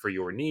fit for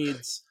your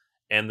needs,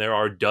 and there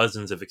are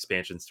dozens of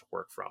expansions to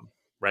work from,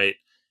 right?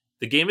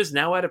 The game is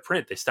now out of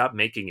print. They stopped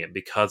making it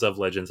because of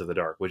Legends of the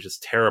Dark, which is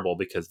terrible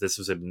because this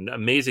was an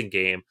amazing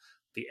game.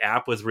 The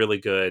app was really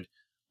good,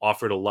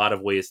 offered a lot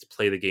of ways to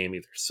play the game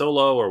either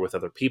solo or with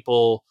other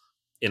people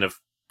in a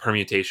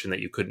permutation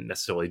that you couldn't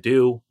necessarily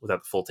do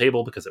without the full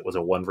table because it was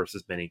a 1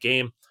 versus many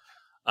game.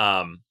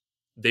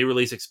 They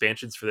released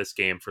expansions for this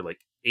game for like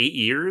 8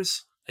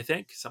 years, I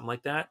think, something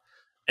like that.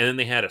 And then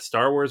they had a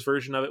Star Wars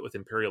version of it with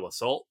Imperial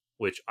Assault,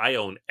 which I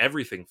own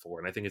everything for,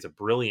 and I think it's a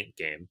brilliant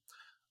game.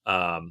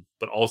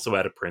 But also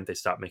out of print. They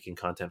stopped making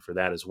content for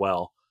that as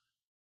well.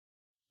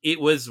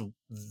 It was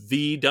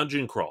the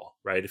dungeon crawl,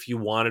 right? If you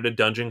wanted a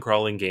dungeon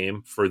crawling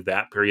game for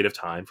that period of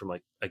time, from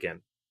like,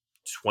 again,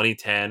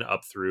 2010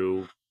 up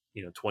through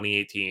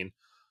 2018,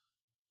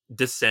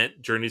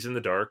 Descent: Journeys in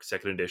the Dark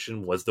second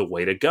edition was the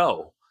way to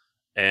go.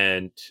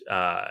 And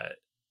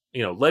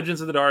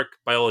Legends of the Dark,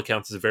 by all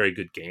accounts, is a very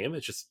good game.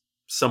 It's just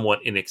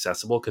somewhat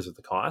inaccessible because of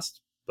the cost,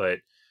 but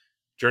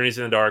Journeys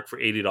in the Dark for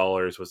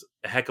 $80 was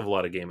a heck of a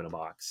lot of game in a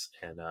box,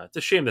 and it's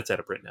a shame that's out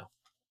of print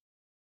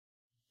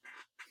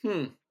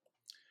now.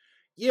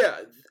 Yeah,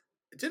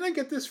 didn't I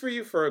get this for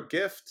you for a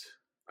gift?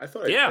 I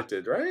thought I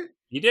did, right?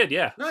 You did,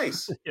 yeah.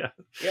 Nice. Yeah.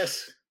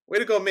 Yes. Way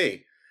to go,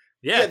 me.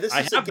 Yeah, this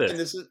is again.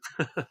 This is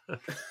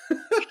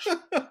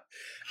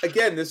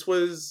again. This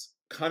was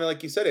kind of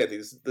like you said, Anthony.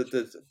 This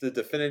is the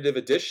definitive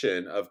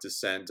edition of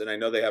Descent, and I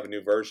know they have a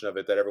new version of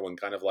it that everyone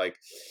kind of like.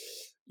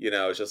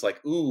 It's just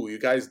like, ooh, you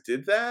guys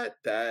did that?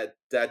 That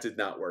did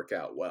not work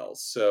out well.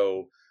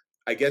 So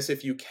I guess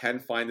if you can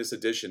find this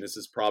edition, this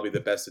is probably the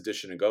best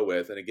edition to go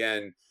with. And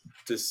again,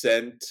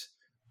 Descent,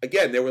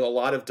 there were a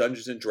lot of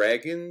Dungeons and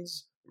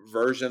Dragons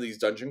version of these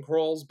dungeon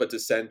crawls, but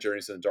Descent: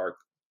 Journeys in the Dark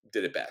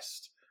did it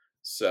best.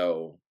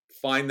 So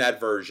find that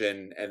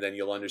version, and then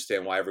you'll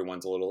understand why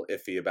everyone's a little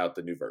iffy about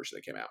the new version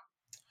that came out.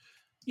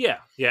 Yeah,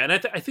 and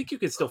I think you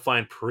can still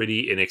find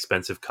pretty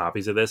inexpensive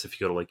copies of this if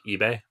you go to like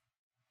eBay.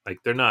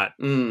 Like they're not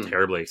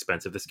terribly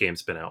expensive. This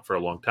game's been out for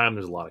a long time.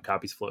 There's a lot of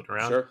copies floating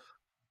around. Sure.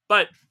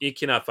 But you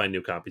cannot find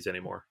new copies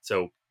anymore.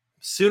 So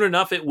soon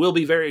enough, it will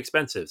be very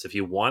expensive. So if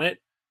you want it,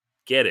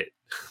 get it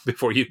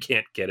before you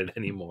can't get it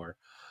anymore.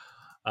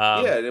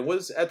 And it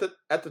was at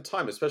the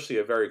time, especially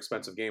a very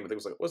expensive game. I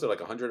think it was like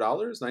 $100,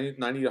 $90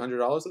 to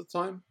 $100 at the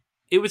time?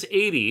 It was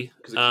 80,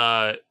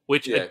 but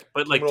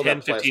like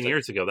 10, 15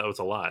 years ago, that was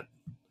a lot.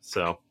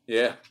 So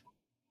yeah.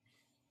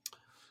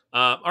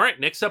 All right,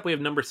 next up we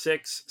have number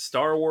 6,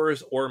 Star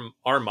Wars or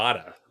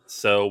Armada.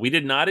 So we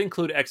did not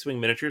include X-Wing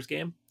Miniatures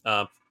game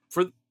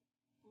for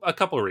a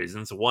couple of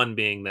reasons. One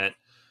being that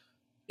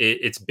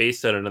it's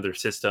based on another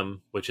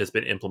system, which has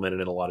been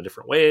implemented in a lot of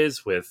different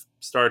ways with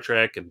Star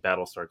Trek and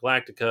Battlestar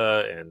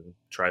Galactica and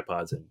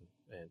tripods and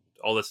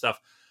all this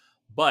stuff.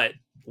 But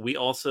we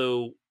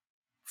also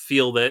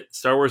feel that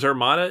Star Wars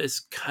Armada is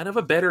kind of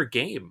a better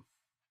game,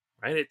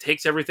 right? It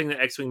takes everything that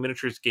X-Wing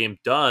Miniatures game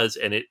does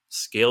and it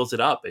scales it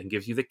up and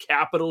gives you the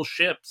capital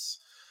ships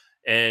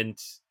and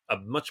a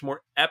much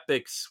more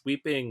epic,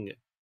 sweeping,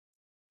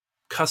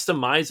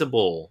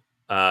 customizable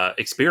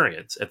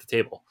experience at the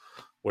table.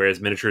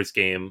 Whereas Miniatures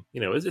game,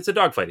 it's a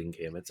dogfighting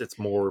game. It's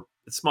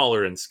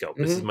smaller in scope.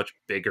 This is Mm-hmm. much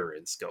bigger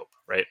in scope,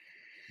 right?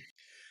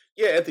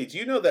 Yeah, Anthony, do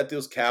you know that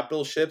those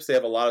capital ships, they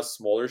have a lot of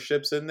smaller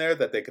ships in there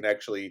that they can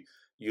actually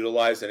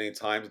utilize at any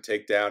time to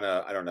take down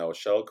I don't know, a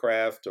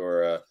shuttlecraft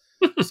or a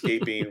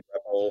escaping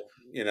rebel,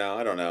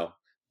 I don't know.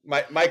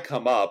 Might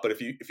come up, but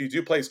if you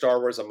do play Star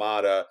Wars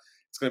Armada,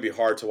 it's going to be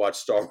hard to watch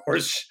Star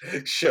Wars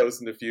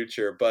shows in the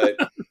future. But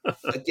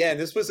again,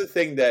 this was a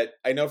thing that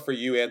I know for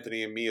you,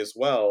 Anthony, and me as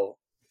well.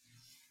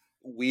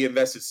 We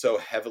invested so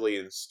heavily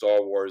in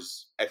Star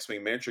Wars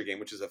X-Wing miniature game,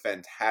 which is a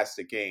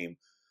fantastic game.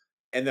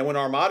 And then when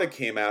Armada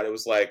came out, it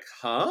was like,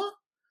 huh?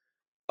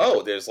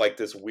 Oh, there's like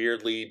this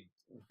weirdly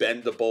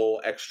bendable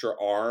extra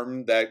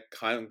arm that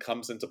kind of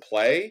comes into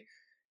play.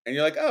 And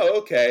you're like, oh,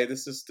 okay,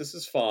 this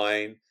is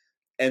fine.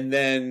 And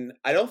then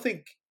I don't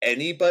think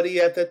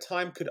anybody at that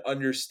time could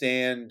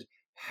understand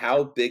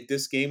how big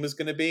this game was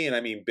going to be. And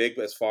I mean big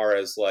as far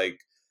as like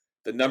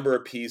the number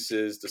of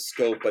pieces, the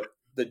scope, but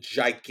the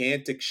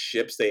gigantic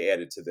ships they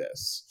added to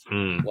this.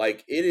 Mm.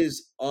 Like it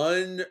is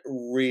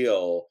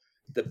unreal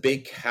the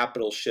big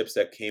capital ships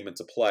that came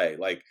into play.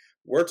 Like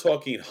we're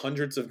talking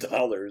hundreds of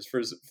dollars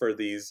for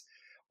these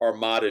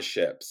Armada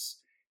ships,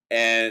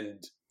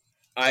 and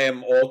I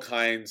am all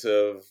kinds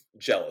of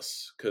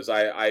jealous because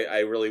I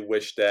really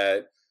wish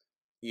that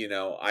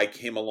I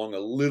came along a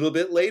little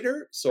bit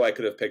later so I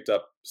could have picked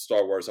up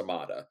Star Wars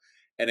Armada.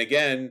 And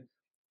again,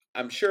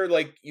 I'm sure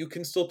like you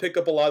can still pick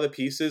up a lot of the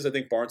pieces. I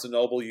think Barnes and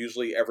Noble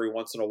usually every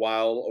once in a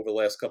while over the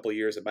last couple of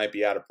years, it might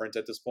be out of print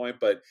at this point,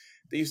 but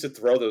they used to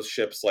throw those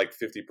ships like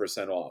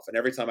 50% off. And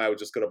every time I would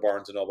just go to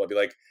Barnes and Noble, I'd be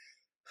like,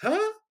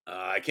 huh?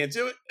 I can't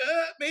do it.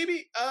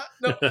 Maybe.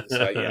 No.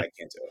 So yeah, I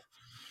can't do it.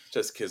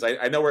 Just because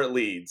I know where it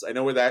leads. I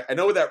know where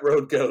that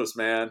road goes,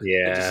 man.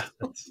 Yeah,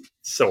 it's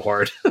so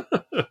hard.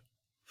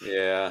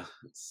 Yeah,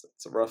 it's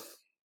a rough.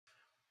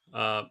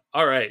 All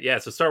right, yeah.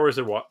 So Star Wars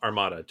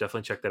Armada,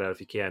 definitely check that out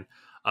if you can.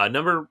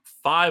 Number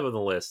 5 on the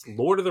list,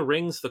 Lord of the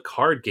Rings, the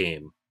card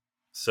game.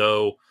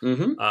 So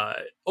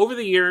over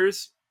the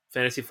years,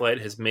 Fantasy Flight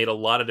has made a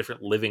lot of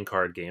different living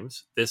card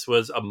games. This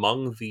was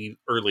among the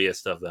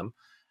earliest of them,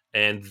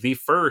 and the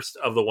first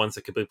of the ones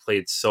that could be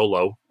played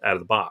solo out of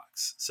the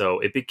box. So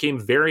it became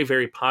very,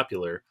 very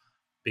popular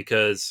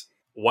because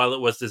while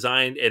it was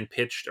designed and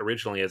pitched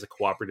originally as a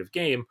cooperative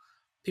game,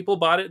 people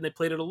bought it and they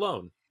played it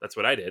alone. That's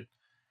what I did.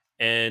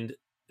 And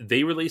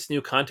they released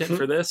new content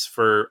for this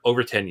for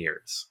over 10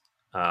 years.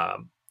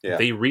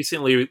 They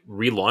recently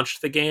relaunched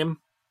the game.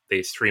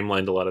 They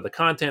streamlined a lot of the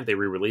content. They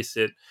re-released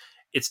it.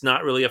 It's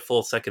not really a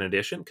full second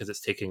edition because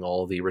it's taking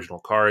all the original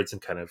cards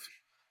and kind of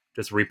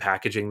just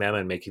repackaging them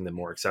and making them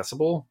more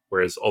accessible,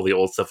 whereas all the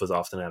old stuff was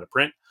often out of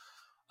print.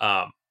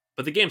 But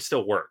the game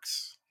still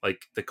works.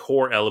 Like the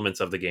core elements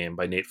of the game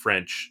by Nate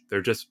French,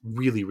 they're just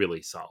really,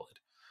 really solid.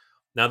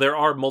 Now, there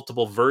are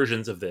multiple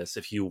versions of this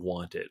if you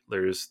want it.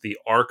 There's the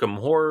Arkham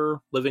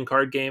Horror living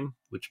card game,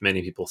 which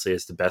many people say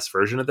is the best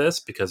version of this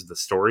because of the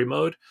story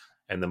mode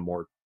and the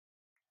more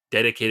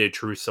dedicated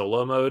true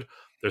solo mode.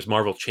 There's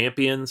Marvel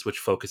Champions, which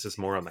focuses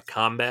more on the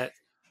combat,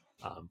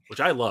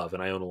 which I love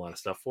and I own a lot of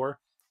stuff for.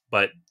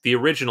 But the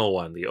original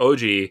one, the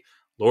OG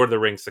Lord of the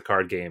Rings, the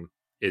card game,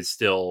 is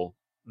still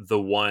the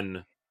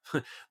one,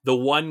 the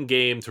one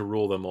game to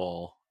rule them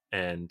all.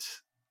 And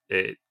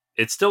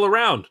it's still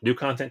around. New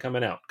content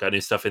coming out. Got new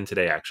stuff in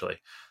today, actually.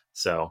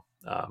 So,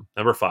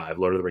 number 5,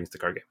 Lord of the Rings, the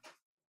card game.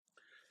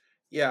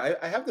 Yeah,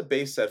 I have the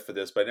base set for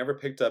this, but I never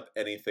picked up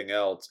anything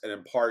else. And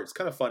in part, it's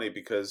kind of funny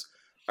because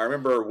I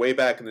remember way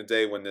back in the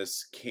day when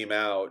this came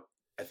out,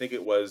 I think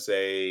it was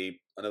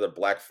another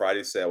Black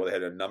Friday sale where they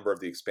had a number of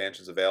the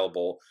expansions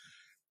available.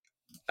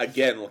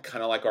 Again,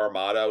 kind of like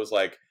Armada, I was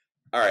like,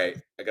 all right,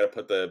 I got to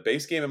put the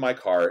base game in my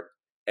cart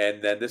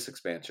and then this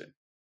expansion.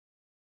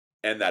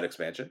 And that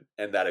expansion,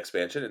 and that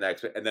expansion, and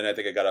and then I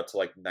think I got up to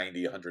like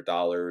 $90,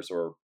 $100,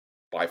 or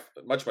by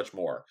much, much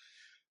more.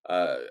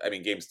 I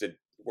mean, games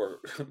were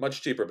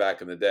much cheaper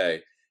back in the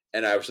day,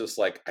 and I was just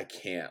like, I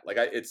can't. Like,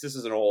 this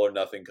is an all or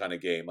nothing kind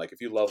of game. Like,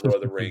 if you love Lord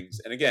of the Rings,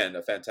 and again,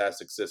 a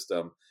fantastic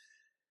system,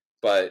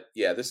 but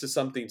yeah, this is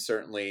something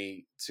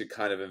certainly to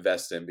kind of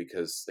invest in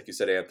because, like you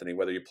said, Anthony,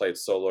 whether you play it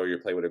solo or you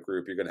play with a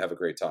group, you're going to have a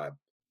great time.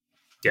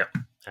 Yeah,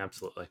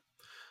 absolutely.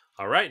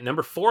 All right,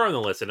 number 4 on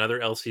the list, another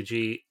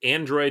LCG,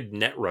 Android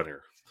Netrunner.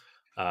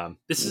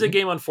 This is a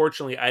game,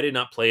 unfortunately, I did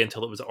not play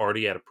until it was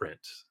already out of print.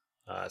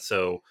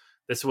 So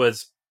this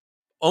was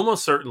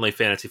almost certainly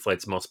Fantasy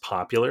Flight's most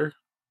popular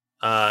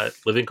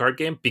living card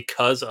game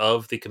because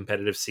of the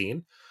competitive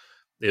scene.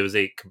 It was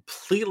a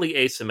completely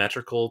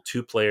asymmetrical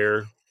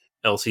 2-player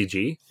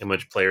LCG in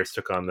which players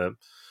took on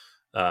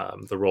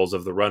the roles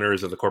of the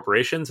runners of the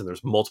corporations, and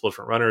there's multiple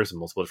different runners and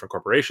multiple different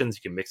corporations.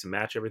 You can mix and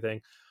match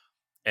everything.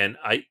 And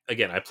I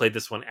played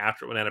this one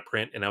after it went out of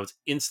print, and I was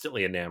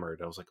instantly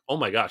enamored. I was like, oh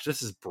my gosh,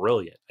 this is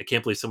brilliant. I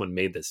can't believe someone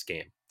made this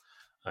game.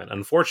 And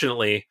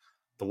unfortunately,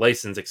 the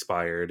license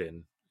expired,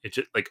 and it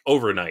just like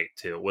overnight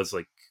too. It was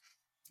like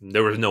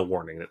there was no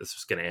warning that this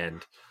was going to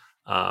end.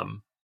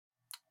 Um,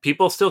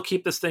 People still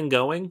keep this thing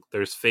going.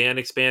 There's fan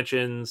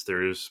expansions.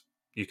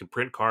 You can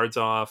print cards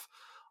off.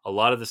 A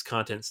lot of this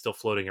content still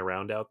floating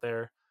around out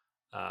there.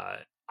 Uh,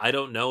 I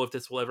don't know if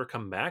this will ever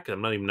come back.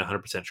 I'm not even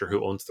 100% sure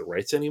who owns the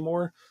rights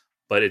anymore.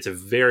 But it's a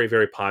very,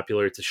 very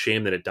popular. It's a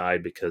shame that it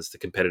died because the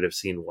competitive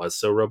scene was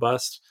so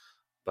robust.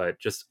 But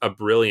just a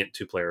brilliant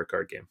 2-player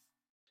card game.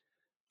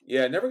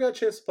 Yeah, I never got a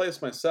chance to play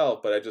this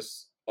myself, but I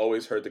just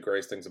always heard the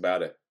greatest things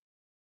about it.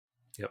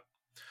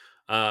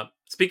 Yep.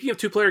 Speaking of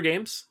 2-player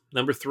games,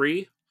 number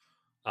 3,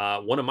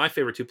 one of my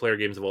favorite 2-player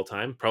games of all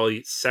time,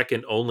 probably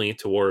second only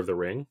to War of the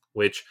Ring,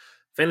 which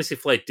Fantasy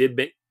Flight did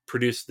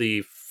produce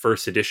the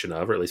first edition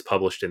of, or at least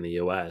published in the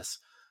US.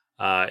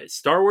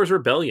 Star Wars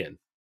Rebellion.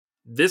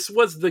 This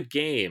was the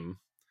game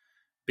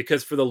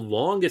because for the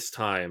longest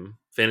time,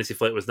 Fantasy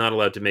Flight was not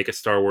allowed to make a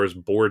Star Wars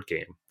board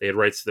game. They had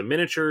rights to the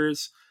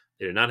miniatures.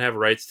 They did not have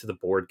rights to the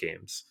board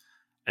games.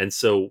 And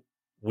so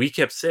we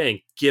kept saying,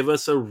 give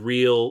us a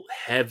real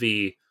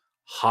heavy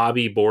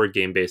hobby board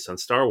game based on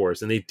Star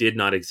Wars. And they did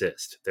not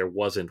exist. There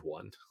wasn't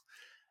one.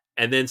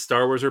 And then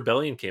Star Wars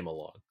Rebellion came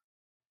along.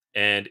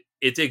 And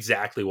it's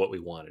exactly what we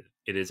wanted.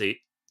 It is a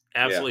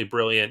Yeah. absolutely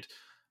brilliant,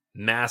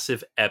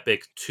 massive,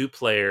 epic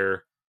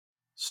 2-player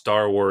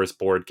Star Wars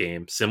board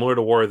game, similar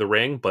to War of the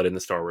Ring, but in the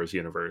Star Wars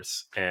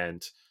universe.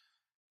 And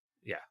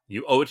yeah,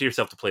 you owe it to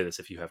yourself to play this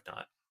if you have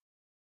not.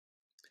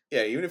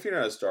 Yeah, even if you're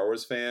not a Star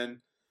Wars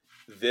fan,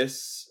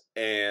 this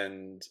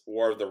and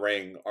War of the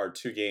Ring are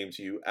two games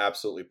you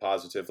absolutely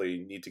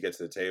positively need to get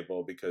to the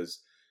table because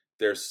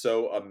they're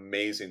so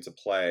amazing to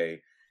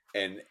play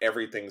and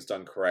everything's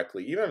done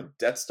correctly. Even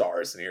Death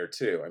Stars in here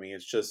too. I mean,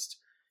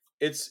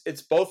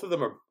 it's both of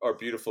them are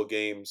beautiful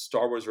games.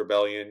 Star Wars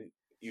Rebellion,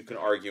 you can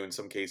argue in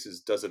some cases,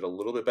 does it a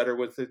little bit better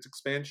with its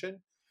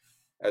expansion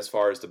as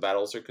far as the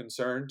battles are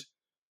concerned.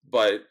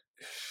 But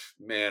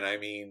man, I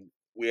mean,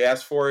 we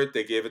asked for it,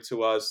 they gave it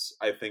to us.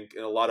 I think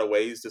in a lot of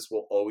ways, this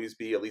will always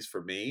be, at least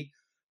for me,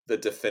 the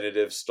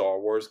definitive Star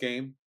Wars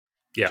game.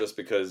 Yeah. Just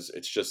because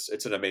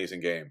it's an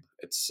amazing game.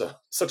 It's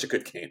such a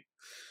good game.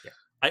 Yeah.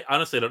 I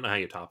honestly don't know how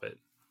you top it.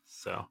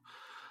 So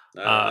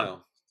I don't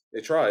know.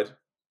 They tried.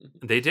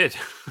 They did.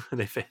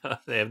 They failed.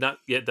 They have not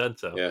yet done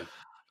so. Yeah.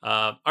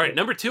 All right,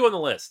 number 2 on the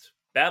list,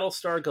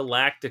 Battlestar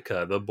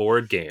Galactica, the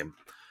board game.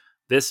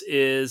 This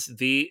is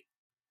the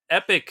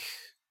epic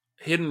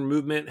hidden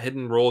movement,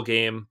 hidden role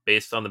game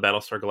based on the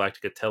Battlestar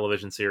Galactica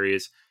television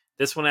series.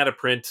 This one had a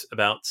print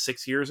about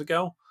 6 years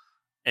ago,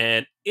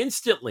 and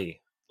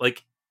instantly,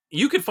 like,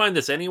 you could find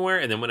this anywhere,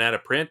 and then went out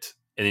of print,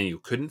 and then you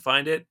couldn't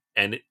find it,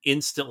 and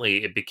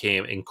instantly it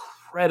became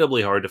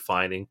incredibly hard to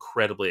find,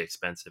 incredibly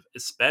expensive,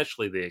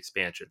 especially the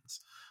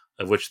expansions,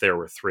 of which there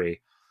were 3.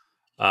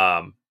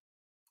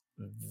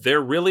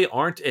 There really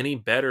aren't any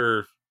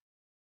better,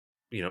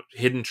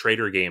 hidden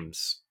trader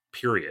games,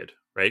 period,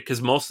 right?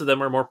 Because most of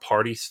them are more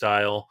party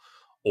style,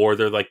 or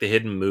they're like the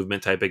hidden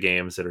movement type of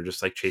games that are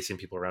just like chasing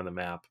people around the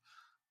map.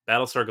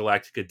 Battlestar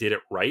Galactica did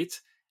it right.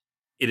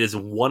 It is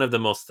one of the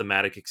most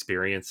thematic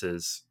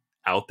experiences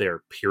out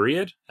there,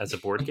 period, as a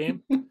board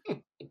game.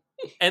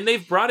 And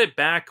they've brought it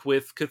back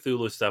with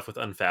Cthulhu stuff, with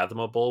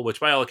Unfathomable, which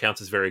by all accounts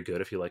is very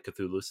good if you like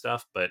Cthulhu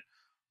stuff. But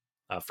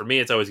for me,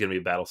 it's always going to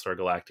be Battlestar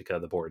Galactica,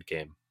 the board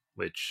game,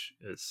 which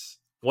is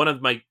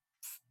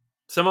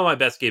some of my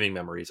best gaming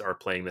memories are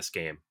playing this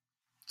game.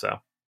 So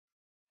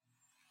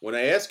when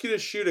I ask you to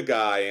shoot a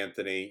guy,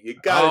 Anthony, you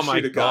gotta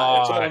shoot a guy.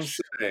 That's all I'm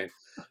saying.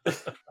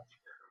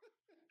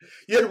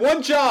 You had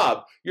one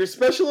job. Your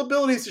special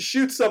ability is to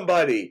shoot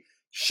somebody.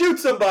 Shoot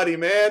somebody,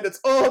 man. That's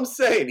all I'm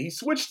saying. He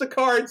switched the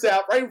cards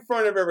out right in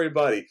front of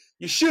everybody.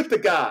 You shoot the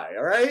guy,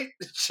 all right?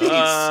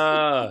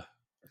 Jeez.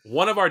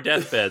 One of our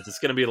deathbeds, it's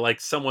going to be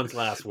like someone's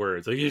last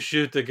words. Like, you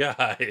shoot the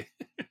guy.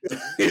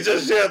 You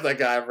just shoot the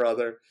guy,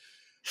 brother.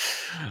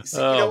 See,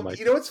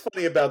 you know what's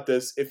funny about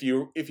this? If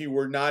you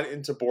were not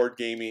into board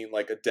gaming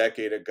like a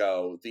decade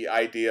ago, the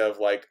idea of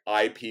like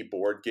IP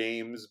board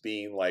games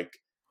being like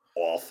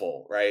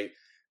awful, right?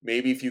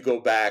 Maybe if you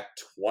go back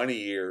 20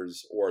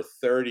 years or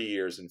 30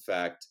 years, in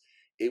fact,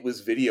 it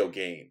was video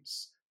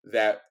games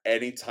that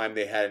anytime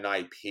they had an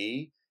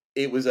IP,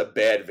 it was a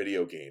bad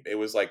video game. It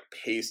was like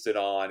pasted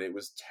on. It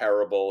was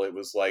terrible. It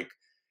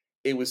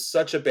was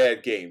such a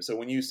bad game. So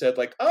when you said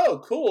like, oh,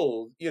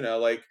 cool,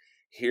 like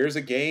here's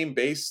a game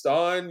based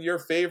on your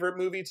favorite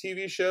movie,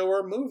 TV show,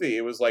 or movie,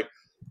 it was like,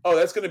 oh,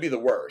 that's going to be the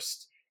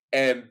worst.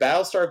 And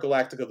Battlestar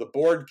Galactica, the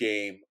board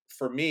game,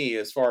 for me,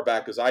 as far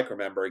back as I can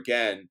remember,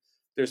 again,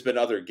 there's been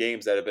other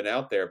games that have been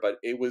out there, but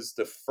it was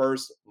the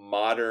first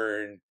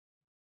modern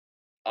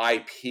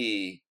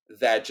IP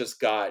that just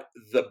got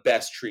the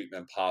best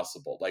treatment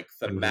possible. Like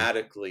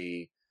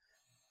thematically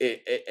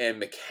and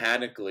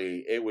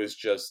mechanically, it was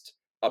just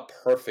a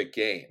perfect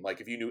game. Like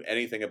if you knew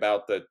anything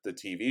about the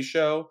TV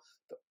show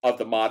of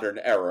the modern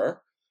era,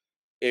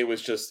 it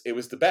was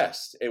the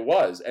best. It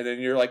was. And then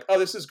you're like, oh,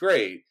 this is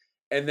great.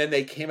 And then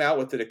they came out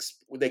with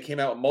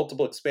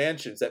multiple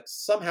expansions that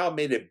somehow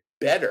made it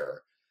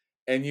better.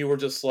 and you were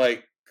just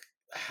like,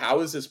 how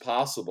is this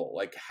possible?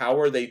 Like, how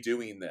are they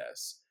doing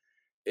this?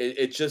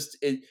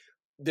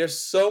 There's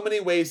so many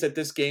ways that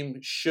this game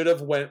should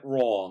have went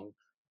wrong,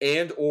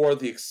 and or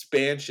the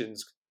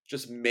expansions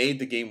just made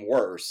the game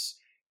worse.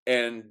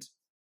 And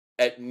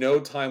at no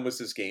time was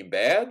this game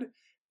bad.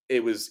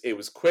 It was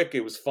quick,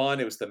 it was fun,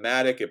 it was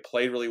thematic, it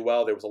played really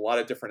well. There was a lot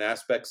of different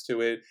aspects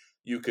to it.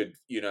 You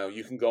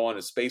can go on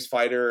a space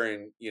fighter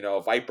and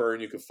a Viper,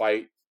 and you could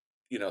fight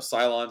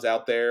Cylons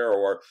out there,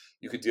 or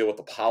you could deal with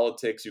the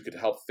politics, you could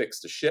help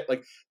fix the ship.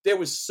 Like, there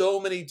was so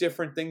many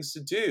different things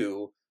to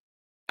do.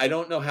 I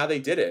don't know how they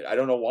did it. I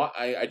don't know why.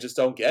 I just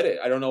don't get it.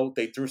 I don't know.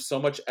 They threw so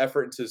much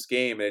effort into this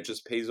game, and it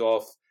just pays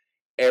off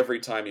every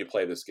time you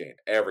play this game.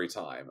 Every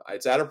time.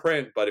 It's out of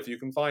print, but if you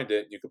can find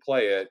it, you can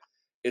play it.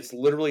 It's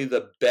literally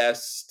the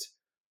best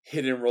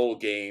hit and roll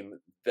game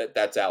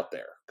that's out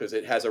there, because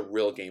it has a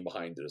real game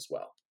behind it as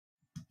well.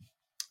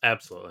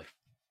 Absolutely.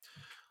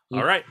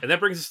 All right, and that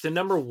brings us to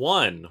number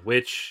 1,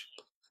 which,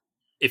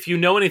 if you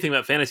know anything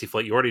about Fantasy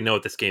Flight, you already know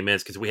what this game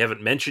is, because we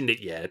haven't mentioned it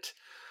yet.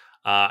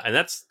 And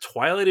that's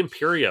Twilight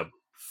Imperium,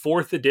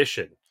 4th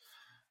edition.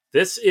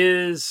 This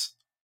is,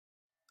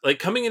 like,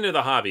 coming into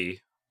the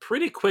hobby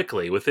pretty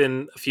quickly,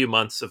 within a few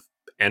months of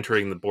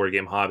entering the board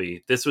game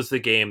hobby. This was the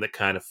game that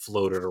kind of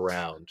floated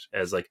around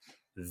as, like,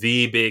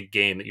 the big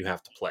game that you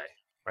have to play,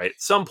 right?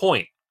 At some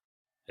point,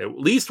 at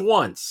least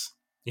once,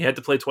 you had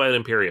to play Twilight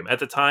Imperium. At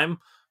the time,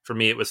 for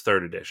me, it was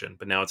 3rd edition,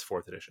 but now it's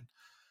 4th edition.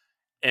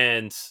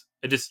 And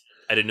I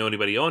didn't know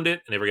anybody owned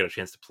it. I never got a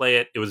chance to play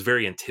it. It was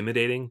very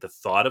intimidating, the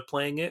thought of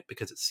playing it,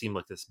 because it seemed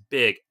like this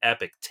big,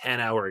 epic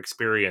 10-hour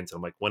experience.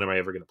 I'm like, when am I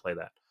ever going to play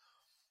that?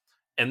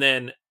 And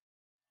then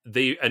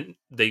they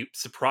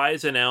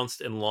surprise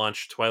announced and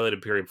launched Twilight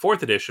Imperium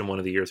 4th edition one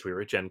of the years we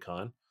were at Gen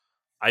Con.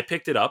 I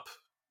picked it up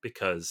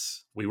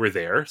because we were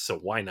there, so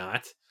why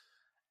not?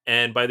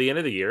 And by the end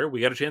of the year,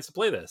 we got a chance to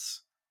play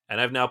this. And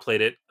I've now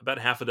played it about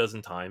half a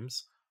dozen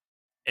times.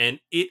 And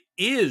it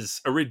is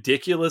a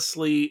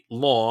ridiculously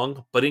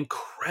long but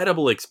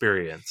incredible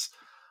experience.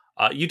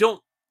 You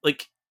don't,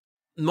 like,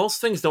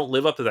 most things don't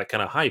live up to that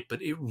kind of hype,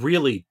 but it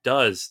really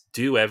does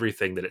do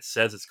everything that it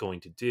says it's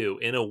going to do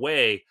in a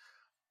way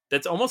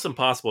that's almost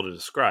impossible to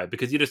describe,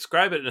 because you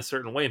describe it in a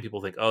certain way and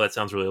people think, oh, that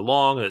sounds really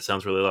long, and it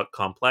sounds really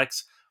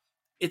complex.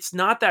 It's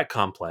not that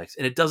complex,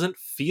 and it doesn't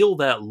feel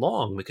that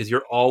long because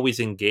you're always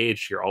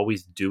engaged. You're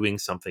always doing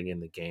something in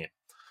the game.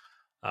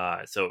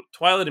 So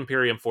Twilight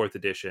Imperium 4th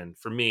edition,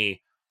 for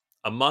me,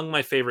 among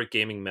my favorite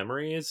gaming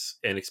memories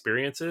and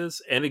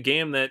experiences, and a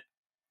game that,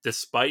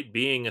 despite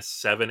being a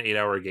 7-8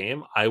 hour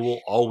game, I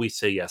will always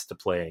say yes to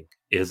playing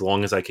as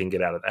long as I can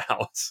get out of the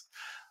house.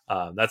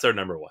 That's our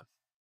number 1.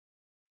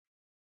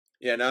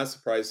 Yeah, not a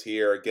surprise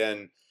here.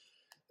 Again,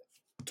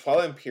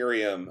 Twilight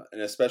Imperium,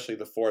 and especially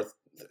the 4th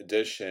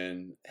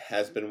edition,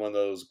 has been one of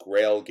those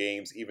grail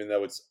games, even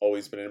though it's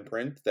always been in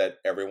print, that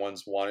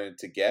everyone's wanted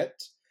to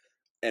get.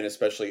 And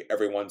especially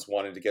everyone's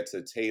wanted to get to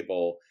the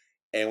table.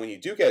 And when you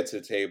do get to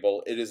the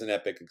table, it is an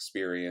epic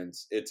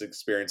experience. It's an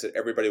experience that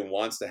everybody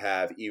wants to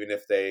have, even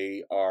if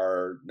they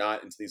are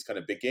not into these kind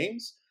of big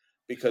games,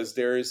 because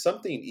there is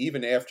something,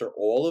 even after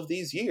all of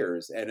these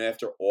years and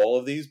after all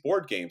of these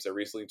board games. I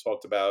recently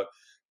talked about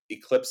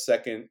Eclipse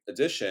 2nd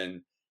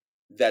edition,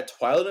 that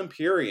Twilight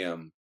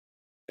Imperium,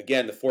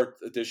 again, the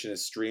 4th edition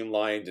is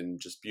streamlined and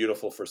just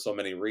beautiful for so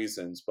many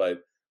reasons, but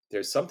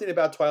there's something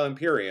about Twilight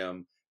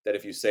Imperium that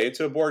if you say it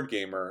to a board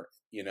gamer,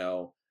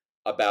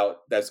 about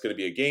that's going to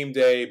be a game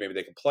day, maybe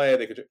they can play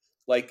it,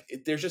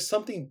 there's just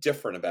something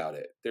different about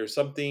it. There's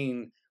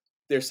something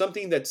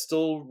that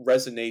still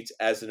resonates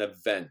as an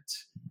event,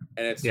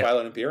 and it's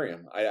Twilight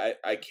Imperium.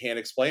 I can't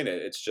explain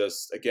it. It's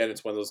just, again,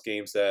 it's one of those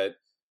games that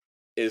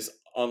is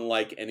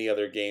unlike any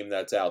other game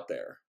that's out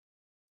there.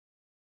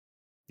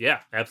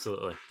 Yeah,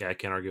 absolutely. Yeah, I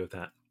can't argue with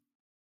that.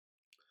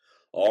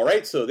 All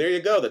right, so there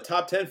you go. The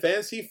top 10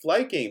 Fantasy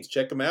Flight games.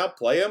 Check them out,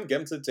 play them, get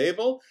them to the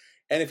table.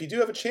 And if you do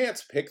have a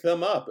chance, pick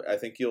them up. I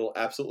think you'll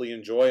absolutely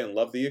enjoy and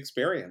love the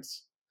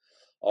experience.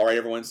 All right,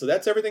 everyone. So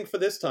that's everything for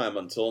this time.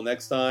 Until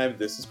next time,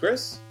 this is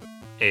Chris.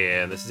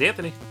 And this is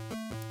Anthony.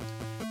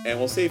 And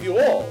we'll save you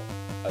all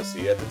a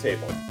seat at the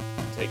table.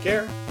 Take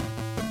care.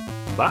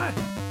 Bye.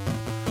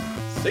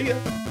 See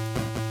ya.